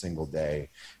every single day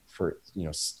for,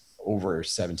 over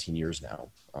 17 years now.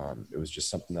 It was just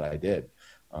something that I did.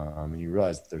 And you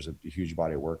realize that there's a huge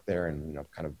body of work there, and,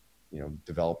 kind of,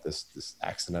 develop this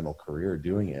accidental career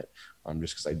doing it,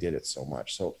 just because I did it so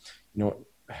much. So,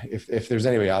 if there's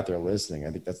anybody out there listening, I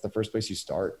think that's the first place you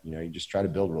start. You just try to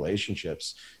build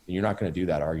relationships, and you're not going to do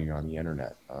that arguing on the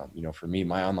internet. For me,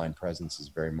 my online presence is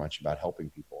very much about helping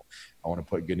people. I want to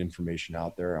put good information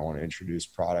out there. I want to introduce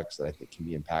products that I think can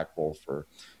be impactful for,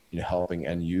 helping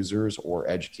end users or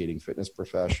educating fitness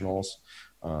professionals.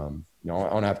 I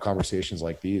want to have conversations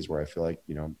like these where I feel like,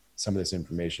 some of this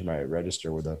information might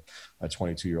register with a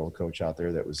 22-year-old coach out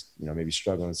there that was, maybe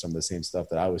struggling with some of the same stuff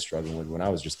that I was struggling with when I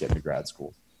was just getting to grad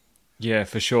school. Yeah,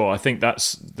 for sure. I think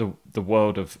that's the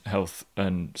world of health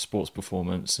and sports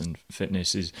performance and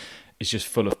fitness is just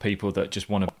full of people that just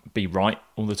want to be right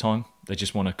all the time. They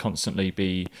just want to constantly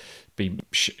be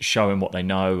showing what they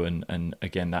know, and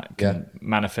again, that can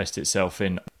manifest itself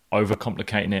in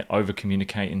overcomplicating it, over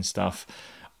communicating stuff.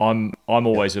 I'm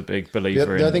always a big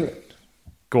believer in.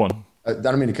 Go on. I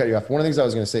don't mean to cut you off. One of the things I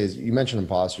was going to say is you mentioned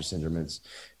imposter syndrome. It's,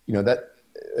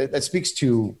 that speaks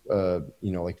to,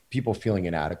 like people feeling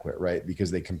inadequate, right?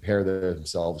 Because they compare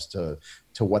themselves to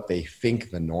what they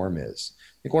think the norm is.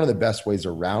 I think one of the best ways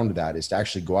around that is to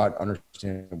actually go out and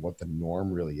understand what the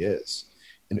norm really is.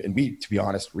 And we, to be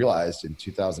honest, realized in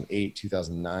 2008,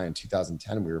 2009,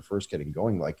 2010, we were first getting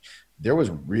going, like there was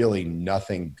really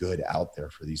nothing good out there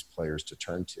for these players to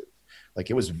turn to. Like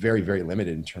it was very, very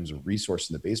limited in terms of resource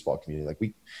in the baseball community. Like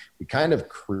we kind of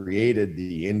created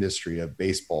the industry of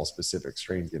baseball specific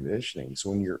strength and conditioning. So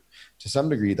when you're to some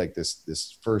degree, like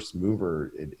this first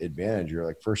mover advantage, you're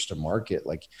like first to market,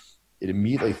 like it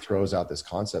immediately throws out this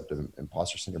concept of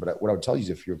imposter syndrome. But what I would tell you is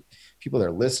if you're people that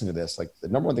are listening to this, like the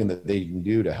number one thing that they can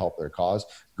do to help their cause,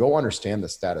 go understand the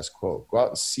status quo, go out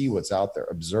and see what's out there,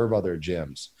 observe other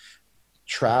gyms,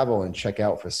 travel and check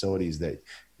out facilities that,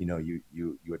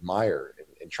 you admire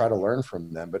and try to learn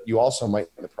from them. But you also might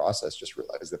in the process just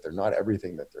realize that they're not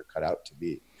everything that they're cut out to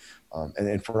be.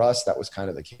 And for us, that was kind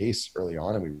of the case early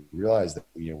on. And we realized that,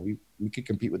 we could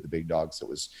compete with the big dogs. So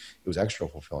it was extra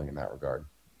fulfilling in that regard.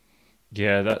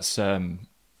 Yeah, that's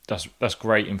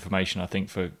great information, I think,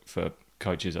 for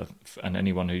coaches and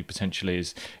anyone who potentially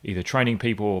is either training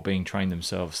people or being trained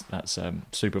themselves. That's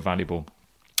super valuable.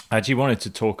 I actually wanted to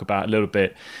talk about a little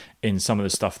bit in some of the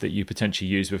stuff that you potentially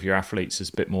use with your athletes as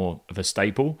a bit more of a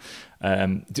staple,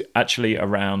 actually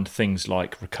around things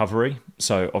like recovery.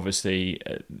 So obviously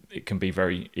it can be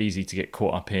very easy to get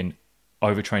caught up in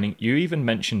overtraining. You even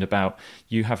mentioned about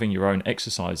you having your own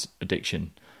exercise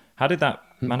addiction. How did that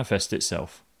manifest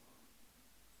itself?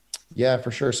 Yeah,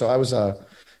 for sure. So I was I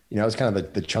was kind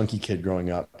of the chunky kid growing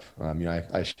up.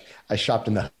 I shopped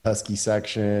in the husky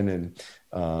section, and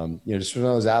just one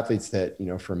of those athletes that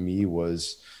for me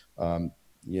was,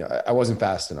 I wasn't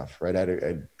fast enough, right? I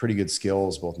had pretty good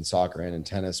skills both in soccer and in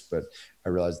tennis, but I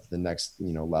realized the next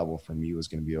level for me was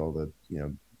going to be able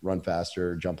to run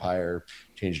faster, jump higher,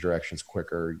 change directions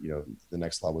quicker. The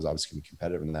next level was obviously going to be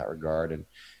competitive in that regard, and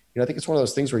I think it's one of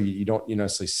those things where you don't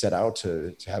necessarily set out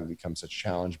to have it become such a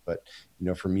challenge. But,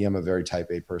 for me, I'm a very type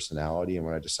A personality. And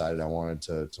when I decided I wanted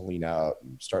to lean out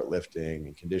and start lifting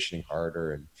and conditioning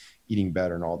harder and eating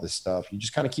better and all this stuff, you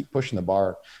just kind of keep pushing the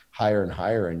bar higher and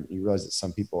higher. And you realize that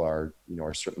some people are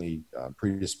certainly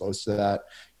predisposed to that.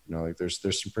 Like there's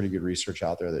some pretty good research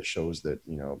out there that shows that,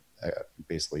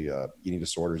 basically eating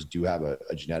disorders do have a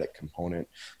genetic component.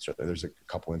 So there's a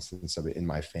couple instances of it in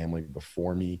my family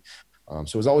before me.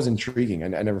 So it was always intriguing.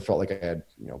 And I never felt like I had,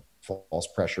 false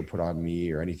pressure put on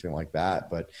me or anything like that.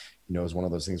 But, it was one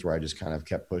of those things where I just kind of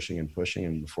kept pushing and pushing.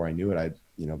 And before I knew it, I,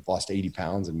 lost 80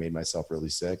 pounds and made myself really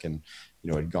sick. And,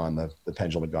 the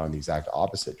pendulum had gone in the exact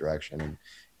opposite direction. And,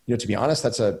 to be honest,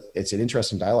 it's an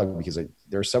interesting dialogue because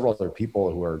there are several other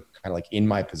people who are kind of like in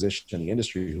my position in the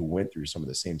industry who went through some of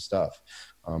the same stuff.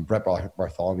 Brett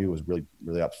Bartholomew was really,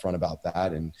 really upfront about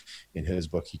that. And in his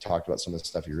book, he talked about some of the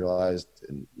stuff he realized.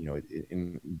 And,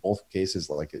 in both cases,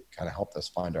 like it kind of helped us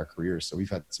find our careers. So we've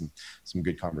had some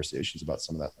good conversations about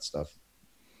some of that stuff.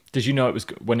 Did you know it was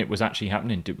when it was actually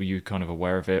happening? Were you kind of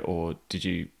aware of it, or did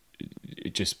you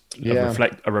just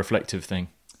a reflective thing?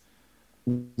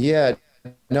 Yeah,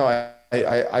 no,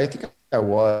 I think I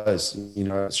was,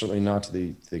 certainly not to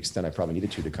the extent I probably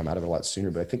needed to come out of it a lot sooner.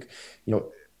 But I think,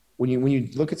 when you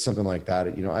look at something like that,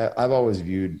 I've always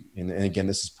viewed, and again,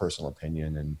 this is personal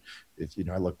opinion. And if,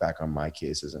 I look back on my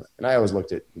cases and I always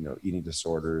looked at, eating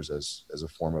disorders as a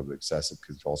form of excessive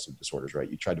compulsive disorders, right?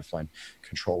 You tried to find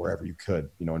control wherever you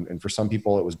could, and for some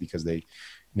people it was because they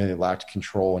lacked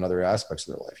control in other aspects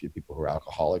of their life. You had people who were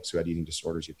alcoholics who had eating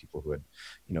disorders. You had people who had,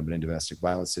 been in domestic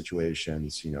violence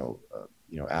situations,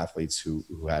 athletes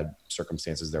who had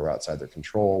circumstances that were outside their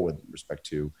control with respect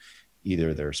to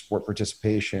either their sport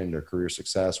participation, their career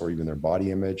success, or even their body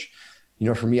image.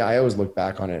 For me, I always look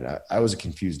back on it. I was a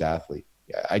confused athlete.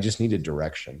 I just needed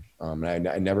direction. And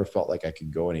I never felt like I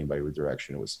could go anybody with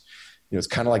direction. It was, it's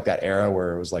kind of like that era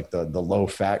where it was like the low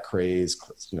fat craze,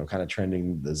 kind of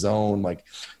trending the zone. Like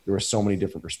there were so many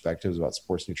different perspectives about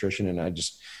sports nutrition. And I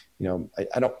just,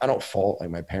 I don't fault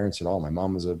like my parents at all. My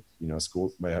mom was a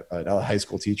high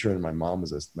school teacher, and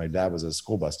my dad was a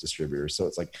school bus distributor. So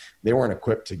it's like they weren't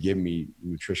equipped to give me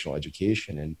nutritional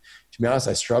education. And to be honest,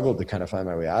 I struggled to kind of find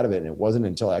my way out of it. And it wasn't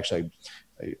until actually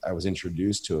I was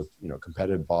introduced to a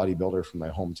competitive bodybuilder from my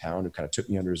hometown who kind of took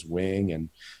me under his wing and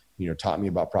taught me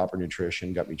about proper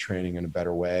nutrition, got me training in a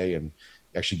better way, and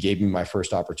actually gave me my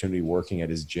first opportunity working at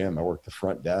his gym. I worked the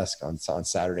front desk on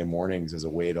Saturday mornings as a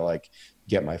way to like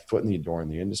get my foot in the door in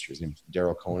the industry. His name's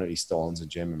Daryl Conant. He still owns a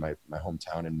gym in my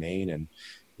hometown in Maine. And,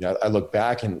 I look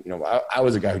back and, I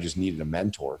was a guy who just needed a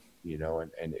mentor,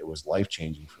 and it was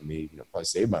life-changing for me, probably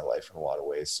saved my life in a lot of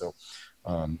ways. So,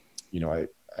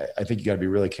 I think you got to be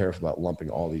really careful about lumping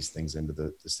all these things into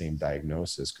the same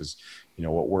diagnosis. Cause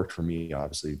what worked for me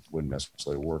obviously wouldn't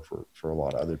necessarily work for a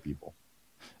lot of other people.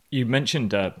 You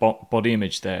mentioned body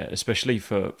image there, especially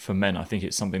for men. I think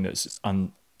it's something that's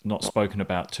not spoken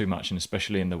about too much, and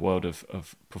especially in the world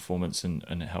of performance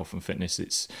and health and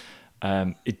fitness.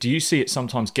 Do you see it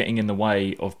sometimes getting in the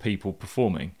way of people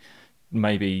performing,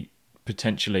 maybe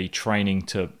potentially training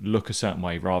to look a certain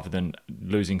way rather than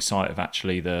losing sight of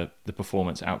actually the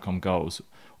performance outcome goals?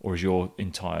 Or is your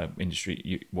entire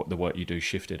industry, what the work you do,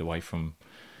 shifted away from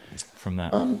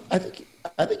that?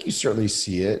 I think you certainly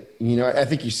see it. I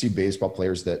think you see baseball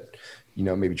players that,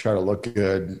 maybe try to look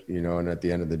good, and at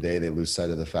the end of the day, they lose sight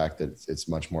of the fact that it's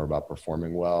much more about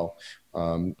performing well.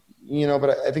 But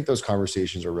I think those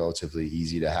conversations are relatively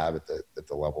easy to have at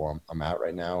the level I'm at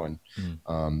right now. And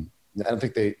I don't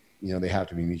think they have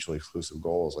to be mutually exclusive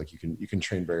goals. Like you can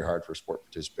train very hard for sport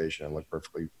participation and look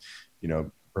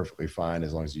perfectly fine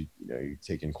as long as you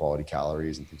take in quality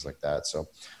calories and things like that. So,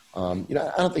 I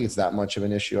don't think it's that much of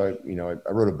an issue.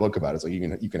 I wrote a book about it. It's like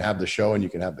you can have the show and you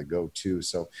can have the go too.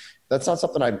 So that's not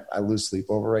something I lose sleep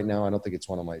over right now. I don't think it's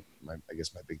one of my I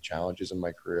guess my big challenges in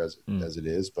my career as it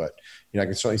is, but I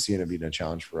can certainly see it being a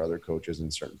challenge for other coaches in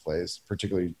certain plays,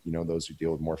 particularly, those who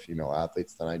deal with more female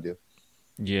athletes than I do.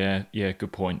 Yeah,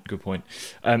 good point.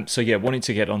 So wanted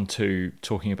to get on to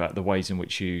talking about the ways in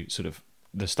which you sort of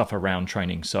the stuff around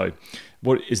training. So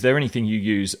what is there anything you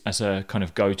use as a kind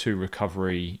of go-to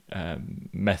recovery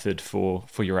method for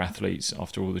your athletes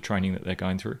after all the training that they're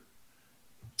going through?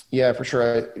 Yeah, for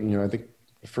sure. I think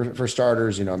for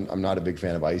starters, I'm not a big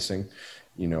fan of icing.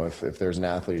 If there's an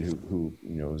athlete who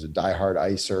is a diehard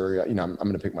icer, I'm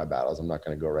going to pick my battles. I'm not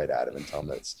going to go right at him and tell him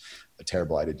that's a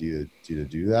terrible idea to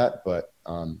do that. But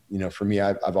for me,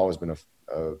 I've always been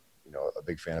a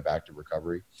big fan of active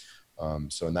recovery.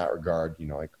 So in that regard,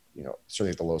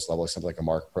 certainly at the lowest level, something like a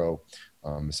Mark Pro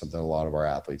is something a lot of our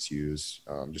athletes use,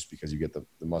 just because you get the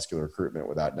muscular recruitment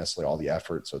without necessarily all the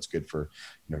effort. So it's good for,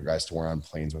 guys to wear on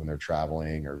planes when they're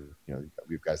traveling, or,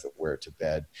 we have guys that wear it to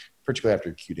bed, particularly after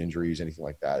acute injuries, anything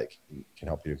like that. It can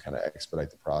help you to kind of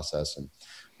expedite the process. And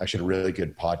actually a really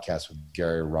good podcast with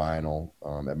Gary Ryan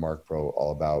at Mark Pro,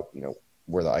 all about,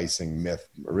 where the icing myth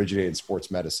originated in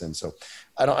sports medicine. So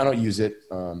I don't use it,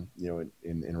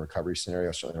 in recovery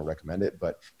scenarios. Certainly don't recommend it,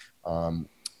 but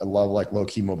I love like low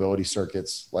key mobility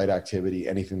circuits, light activity,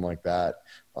 anything like that.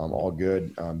 All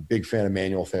good. Big fan of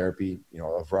manual therapy,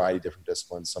 a variety of different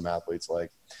disciplines. Some athletes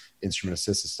like instrument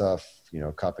assisted stuff,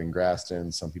 cupping,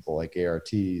 Graston. Some people like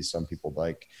ART. Some people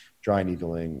like dry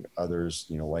needling. Others,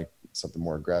 like something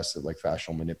more aggressive like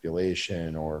fascial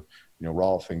manipulation or,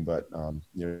 Rolfing. But,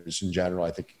 just in general,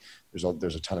 I think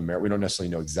there's a ton of merit. We don't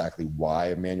necessarily know exactly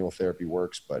why manual therapy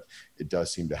works, but it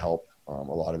does seem to help a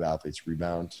lot of athletes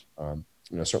rebound.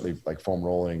 Certainly like foam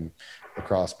rolling,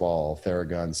 lacrosse ball,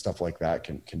 Theragun, stuff like that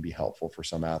can be helpful for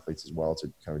some athletes as well. It's a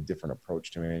kind of a different approach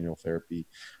to manual therapy.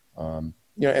 And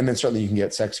then certainly you can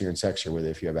get sexier and sexier with it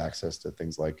if you have access to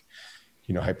things like,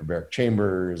 hyperbaric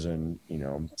chambers and,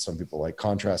 some people like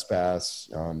contrast baths.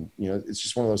 It's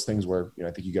just one of those things where,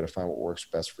 I think you got to find what works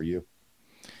best for you.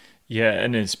 Yeah,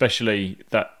 and especially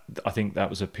that, I think that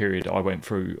was a period I went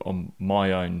through on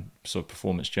my own sort of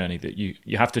performance journey, that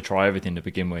you have to try everything to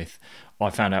begin with. I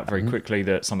found out very quickly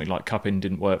that something like cupping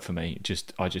didn't work for me.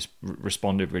 I just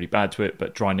responded really bad to it.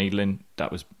 But dry needling,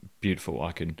 that was beautiful.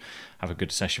 I can have a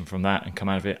good session from that and come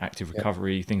out of it. Active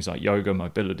recovery, things like yoga,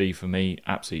 mobility, for me,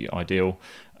 absolutely ideal.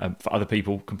 For other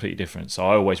people, completely different. So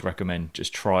I always recommend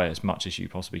just try as much as you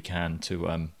possibly can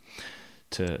to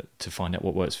find out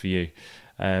what works for you.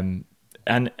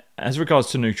 And as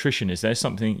regards to nutrition, is there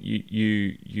something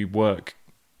you work,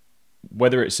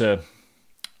 whether it's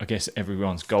I guess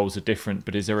everyone's goals are different,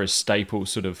 but is there a staple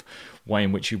sort of way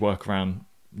in which you work around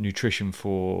nutrition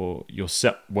for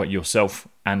yourself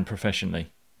and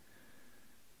professionally?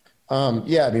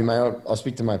 Yeah, I mean, I'll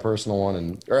speak to my personal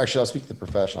one, or actually I'll speak to the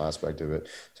professional aspect of it.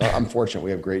 So I'm fortunate. We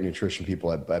have great nutrition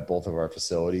people at both of our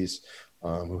facilities,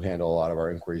 who handle a lot of our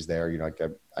inquiries there.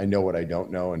 I know what I don't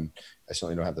know, and I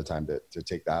certainly don't have the time to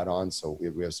take that on. So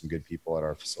we have some good people at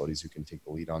our facilities who can take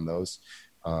the lead on those.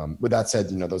 With that said,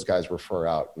 those guys refer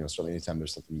out, certainly anytime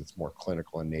there's something that's more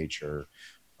clinical in nature,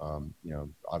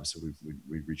 obviously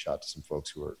we reach out to some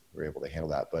folks who are able to handle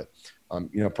that. But,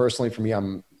 personally for me,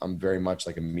 I'm very much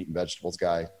like a meat and vegetables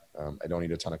guy. I don't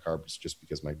eat a ton of carbs just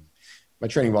because my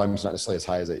training volume is not necessarily as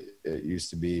high as it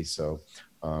used to be. So,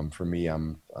 for me,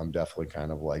 I'm definitely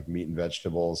kind of like meat and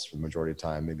vegetables for the majority of the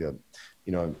time. Maybe,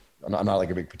 I'm not like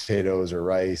a big potatoes or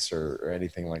rice or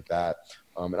anything like that.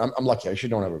 And I'm lucky. I actually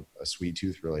don't have a sweet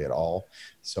tooth really at all.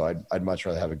 So I'd much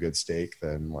rather have a good steak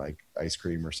than like ice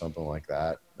cream or something like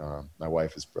that. My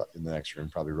wife is in the next room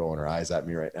probably rolling her eyes at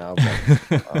me right now,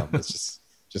 but it's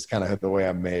just kind of the way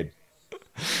I'm made.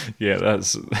 Yeah,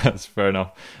 that's fair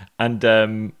enough.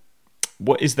 And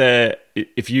what is there,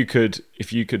 if you could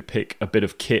pick a bit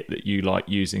of kit that you like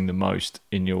using the most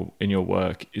in your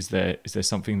work, is there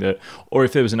something that, or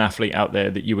if there was an athlete out there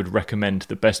that you would recommend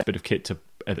the best bit of kit to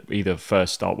either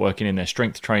first start working in their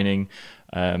strength training,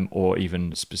 or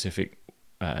even specific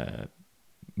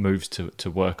moves to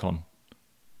work on?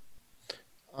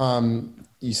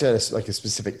 You said it's like a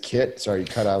specific kit. Sorry, you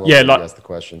cut out a little bit. That's the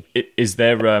question. Is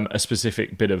there a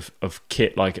specific bit of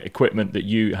kit, like equipment, that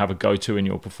you have a go-to in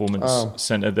your performance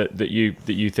center that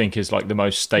you think is like the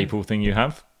most staple thing you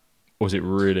have? Or is it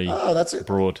really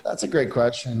broad? That's a great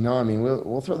question. No, I mean,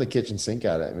 we'll throw the kitchen sink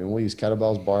at it. I mean, we'll use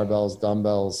kettlebells, barbells,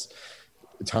 dumbbells,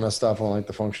 a ton of stuff on like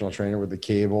the functional trainer with the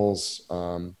cables.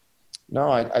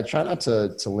 No, I try not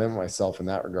to limit myself in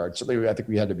that regard. Certainly, I think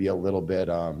we had to be a little bit,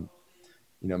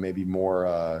 maybe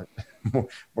more,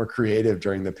 more creative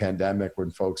during the pandemic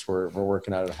when folks were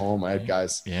working out at home. I had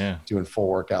guys doing full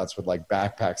workouts with like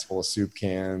backpacks full of soup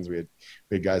cans. We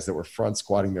had guys that were front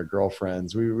squatting their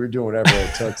girlfriends. We were doing whatever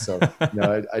it took. So,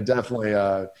 I definitely,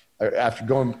 after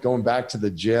going back to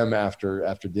the gym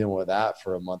after dealing with that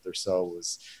for a month or so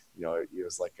was, it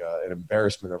was like an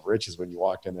embarrassment of riches when you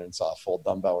walked in there and saw a full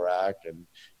dumbbell rack and,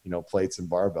 plates and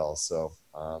barbells. So,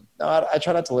 no, I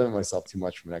try not to limit myself too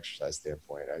much from an exercise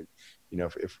standpoint.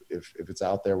 If it's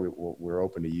out there, we're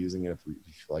open to using it if we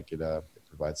feel like it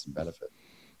provides some benefit.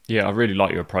 Yeah, I really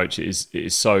like your approach. It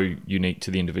is so unique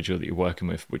to the individual that you're working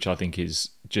with, which I think is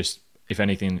just, if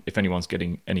anyone's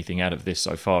getting anything out of this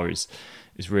so far, is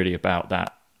really about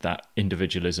that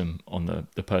individualism on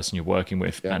the person you're working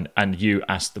with, and you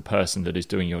as the person that is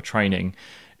doing your training.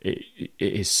 It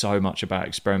is so much about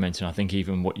experimenting. I think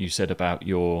even what you said about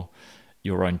your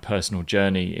own personal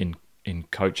journey in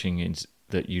coaching is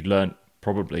that you learn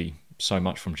probably so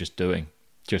much from just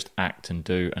act and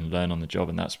do and learn on the job.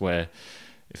 And that's where,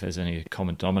 if there's any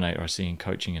common denominator I see in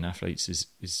coaching and athletes,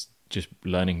 is just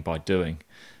learning by doing.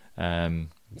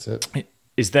 That's it.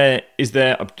 Is there?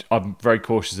 I'm very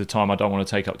cautious of time. I don't want to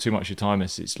take up too much of your time.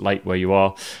 It's late where you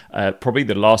are. Probably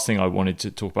the last thing I wanted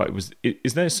to talk about was: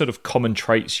 is there sort of common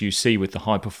traits you see with the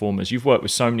high performers? You've worked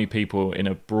with so many people in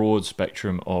a broad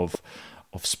spectrum of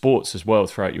sports as well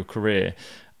throughout your career.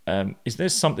 Is there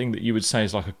something that you would say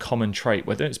is like a common trait,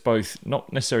 whether it's both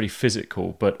not necessarily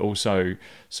physical, but also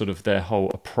sort of their whole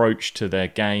approach to their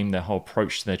game, their whole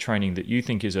approach to their training, that you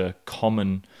think is a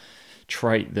common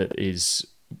trait that is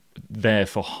there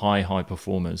for high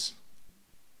performers?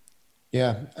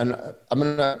 Yeah, and I'm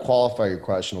going to qualify your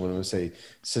question. I'm going to say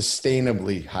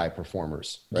sustainably high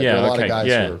performers. Right? Yeah, there are a lot of guys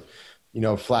who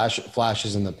are,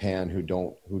 flashes in the pan who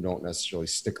don't necessarily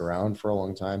stick around for a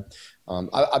long time.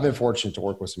 I've been fortunate to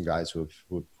work with some guys who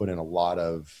have put in a lot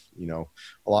of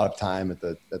time at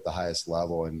the highest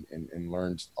level and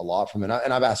learned a lot from it.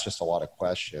 And I've asked just a lot of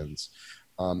questions.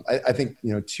 I think,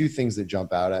 two things that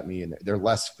jump out at me, and they're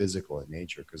less physical in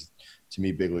nature, because to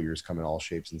me, big leaguers come in all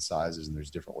shapes and sizes, and there's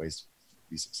different ways to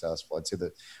be successful. I'd say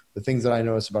that the things that I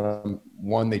notice about them,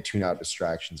 one, they tune out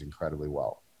distractions incredibly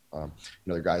well.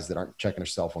 They're guys that aren't checking their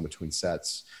cell phone between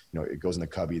sets. It goes in the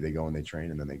cubby, they go and they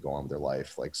train, and then they go on with their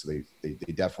life. So they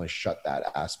definitely shut that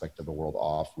aspect of the world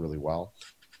off really well.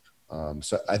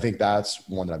 So I think that's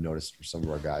one that I've noticed for some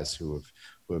of our guys who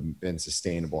have been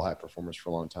sustainable high performers for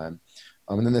a long time.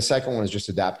 And then the second one is just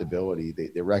adaptability.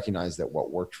 They recognize that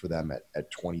what worked for them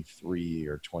at 23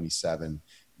 or 27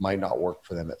 might not work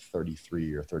for them at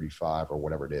 33 or 35 or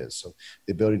whatever it is. So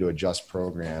the ability to adjust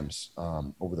programs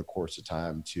over the course of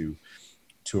time to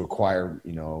acquire,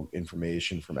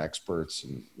 information from experts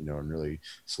and really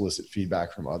solicit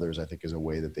feedback from others, I think is a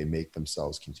way that they make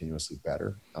themselves continuously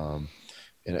better.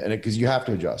 And because you have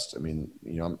to adjust. I mean,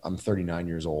 I'm 39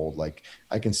 years old. Like,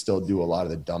 I can still do a lot of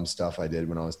the dumb stuff I did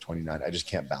when I was 29. I just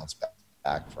can't bounce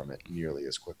back from it nearly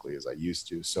as quickly as I used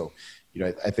to. So,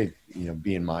 I think,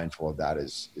 being mindful of that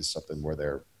is something where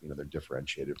they're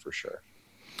differentiated for sure.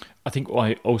 I think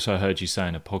I also heard you say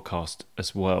in a podcast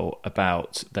as well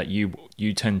about that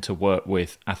you tend to work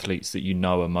with athletes that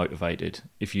are motivated.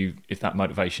 If that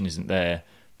motivation isn't there,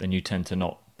 then you tend to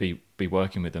not be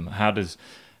working with them.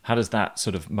 How does that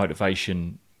sort of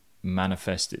motivation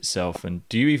manifest itself? And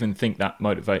do you even think that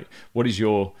what is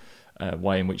your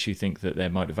way in which you think that their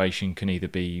motivation can either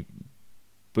be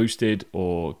boosted,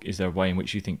 or is there a way in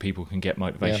which you think people can get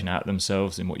motivation out of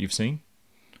themselves in what you've seen?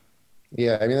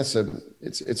 Yeah, I mean, it's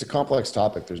a complex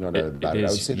topic. There's no doubt about it. I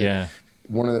would say that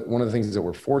one of the things that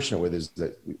we're fortunate with is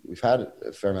that we've had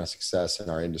a fair amount of success in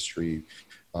our industry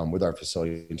with our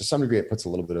facility. And to some degree, it puts a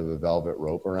little bit of a velvet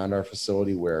rope around our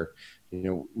facility where,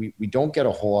 we don't get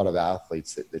a whole lot of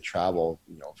athletes that travel,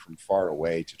 from far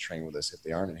away to train with us if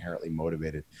they aren't inherently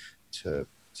motivated to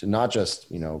not just,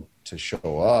 to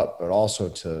show up, but also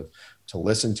to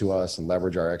listen to us and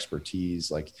leverage our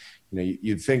expertise. Like,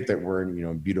 you'd think that we're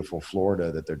in, beautiful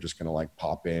Florida, that they're just going to like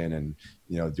pop in and,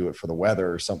 do it for the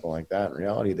weather or something like that. In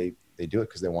reality, they do it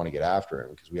because they want to get after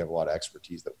it, because we have a lot of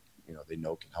expertise that, they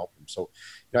know can help them. So,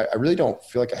 I really don't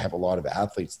feel like I have a lot of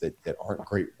athletes that aren't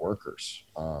great workers.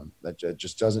 That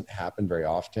just doesn't happen very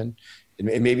often.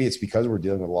 And maybe it's because we're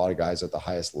dealing with a lot of guys at the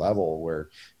highest level where,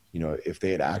 if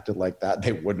they had acted like that,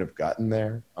 they wouldn't have gotten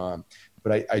there.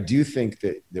 But I do think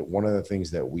that one of the things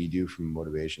that we do from a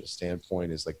motivation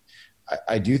standpoint is like,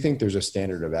 I do think there's a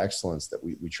standard of excellence that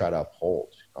we try to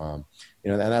uphold. And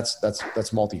that's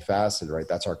multifaceted, right?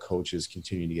 That's our coaches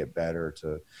continuing to get better,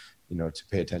 to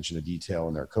pay attention to detail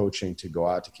in their coaching, to go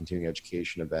out to continuing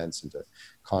education events, and to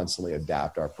constantly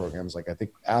adapt our programs. Like, I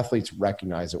think athletes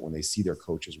recognize it when they see their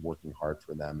coaches working hard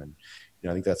for them. And,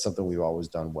 I think that's something we've always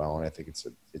done well. And I think it's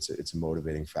a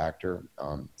motivating factor.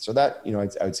 So that, I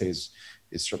would say is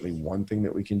certainly one thing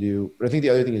that we can do. But I think the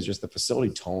other thing is just the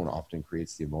facility tone often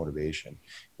creates the motivation.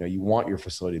 You want your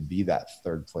facility to be that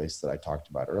third place that I talked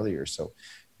about earlier. So,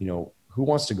 who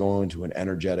wants to go into an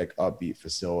energetic, upbeat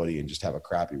facility and just have a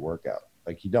crappy workout?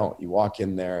 Like, you don't. You walk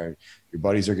in there, your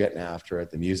buddies are getting after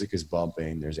it, the music is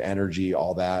bumping, there's energy,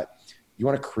 all that. You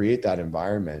want to create that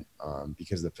environment,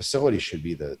 because the facility should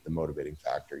be the motivating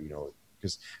factor,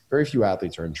 because very few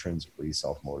athletes are intrinsically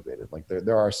self-motivated. Like,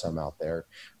 there are some out there,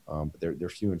 but they're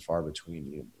few and far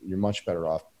between. You're much better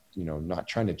off, not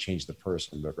trying to change the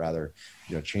person, but rather,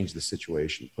 change the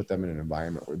situation, put them in an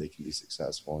environment where they can be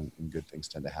successful, and good things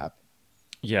tend to happen.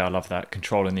 Yeah, I love that.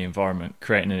 Controlling the environment,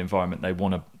 creating an environment they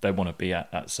want to be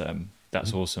at. That's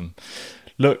awesome.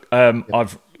 Look,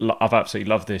 I've absolutely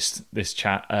loved this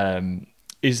chat.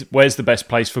 Where's the best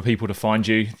place for people to find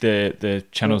you? The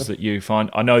channels that you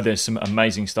find. I know there's some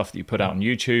amazing stuff that you put out on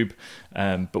YouTube,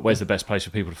 but where's the best place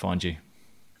for people to find you?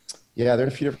 Yeah, there are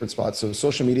a few different spots. So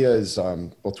social media is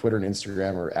both Twitter and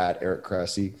Instagram are at Eric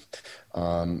Cressey.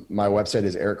 My website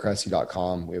is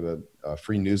ericcressey.com. We have a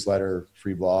free newsletter,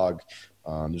 free blog.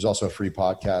 There's also a free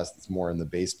podcast that's more in the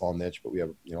baseball niche, but we have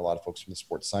a lot of folks from the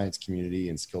sports science community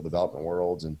and skill development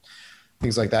worlds and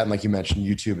things like that. And like you mentioned,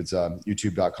 YouTube, it's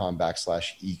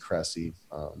youtube.com/ecressey.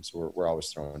 So we're always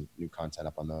throwing new content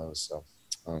up on those. So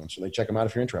certainly check them out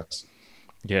if you're interested.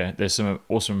 Yeah, there's some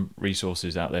awesome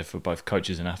resources out there for both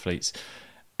coaches and athletes.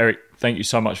 Eric, thank you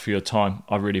so much for your time.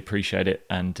 I really appreciate it.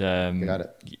 And you got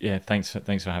it. Yeah, thanks for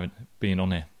being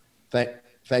on here.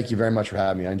 Thank you very much for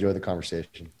having me. I enjoyed the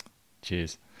conversation.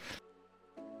 Cheers.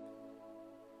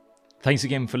 Thanks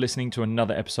again for listening to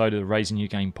another episode of the Raising Your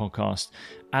Game podcast.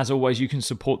 As always, you can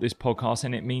support this podcast,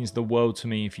 and it means the world to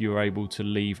me if you are able to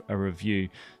leave a review.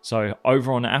 So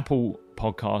over on Apple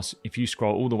Podcasts, if you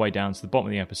scroll all the way down to the bottom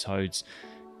of the episodes,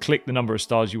 click the number of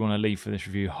stars you want to leave for this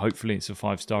review. Hopefully it's a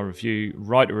 5-star review.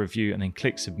 Write a review and then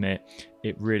click submit.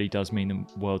 It really does mean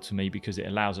the world to me, because it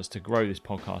allows us to grow this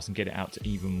podcast and get it out to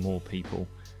even more people.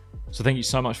 So thank you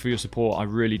so much for your support. I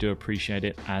really do appreciate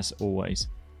it, as always.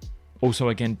 Also,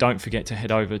 again, don't forget to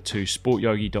head over to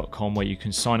sportyogi.com, where you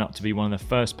can sign up to be one of the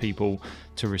first people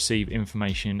to receive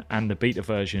information and the beta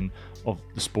version of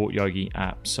the Sport Yogi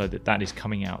app, so that is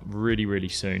coming out really, really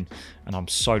soon. And I'm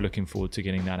so looking forward to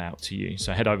getting that out to you.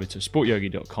 So head over to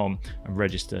sportyogi.com and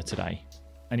register today.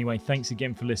 Anyway, thanks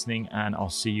again for listening, and I'll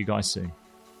see you guys soon.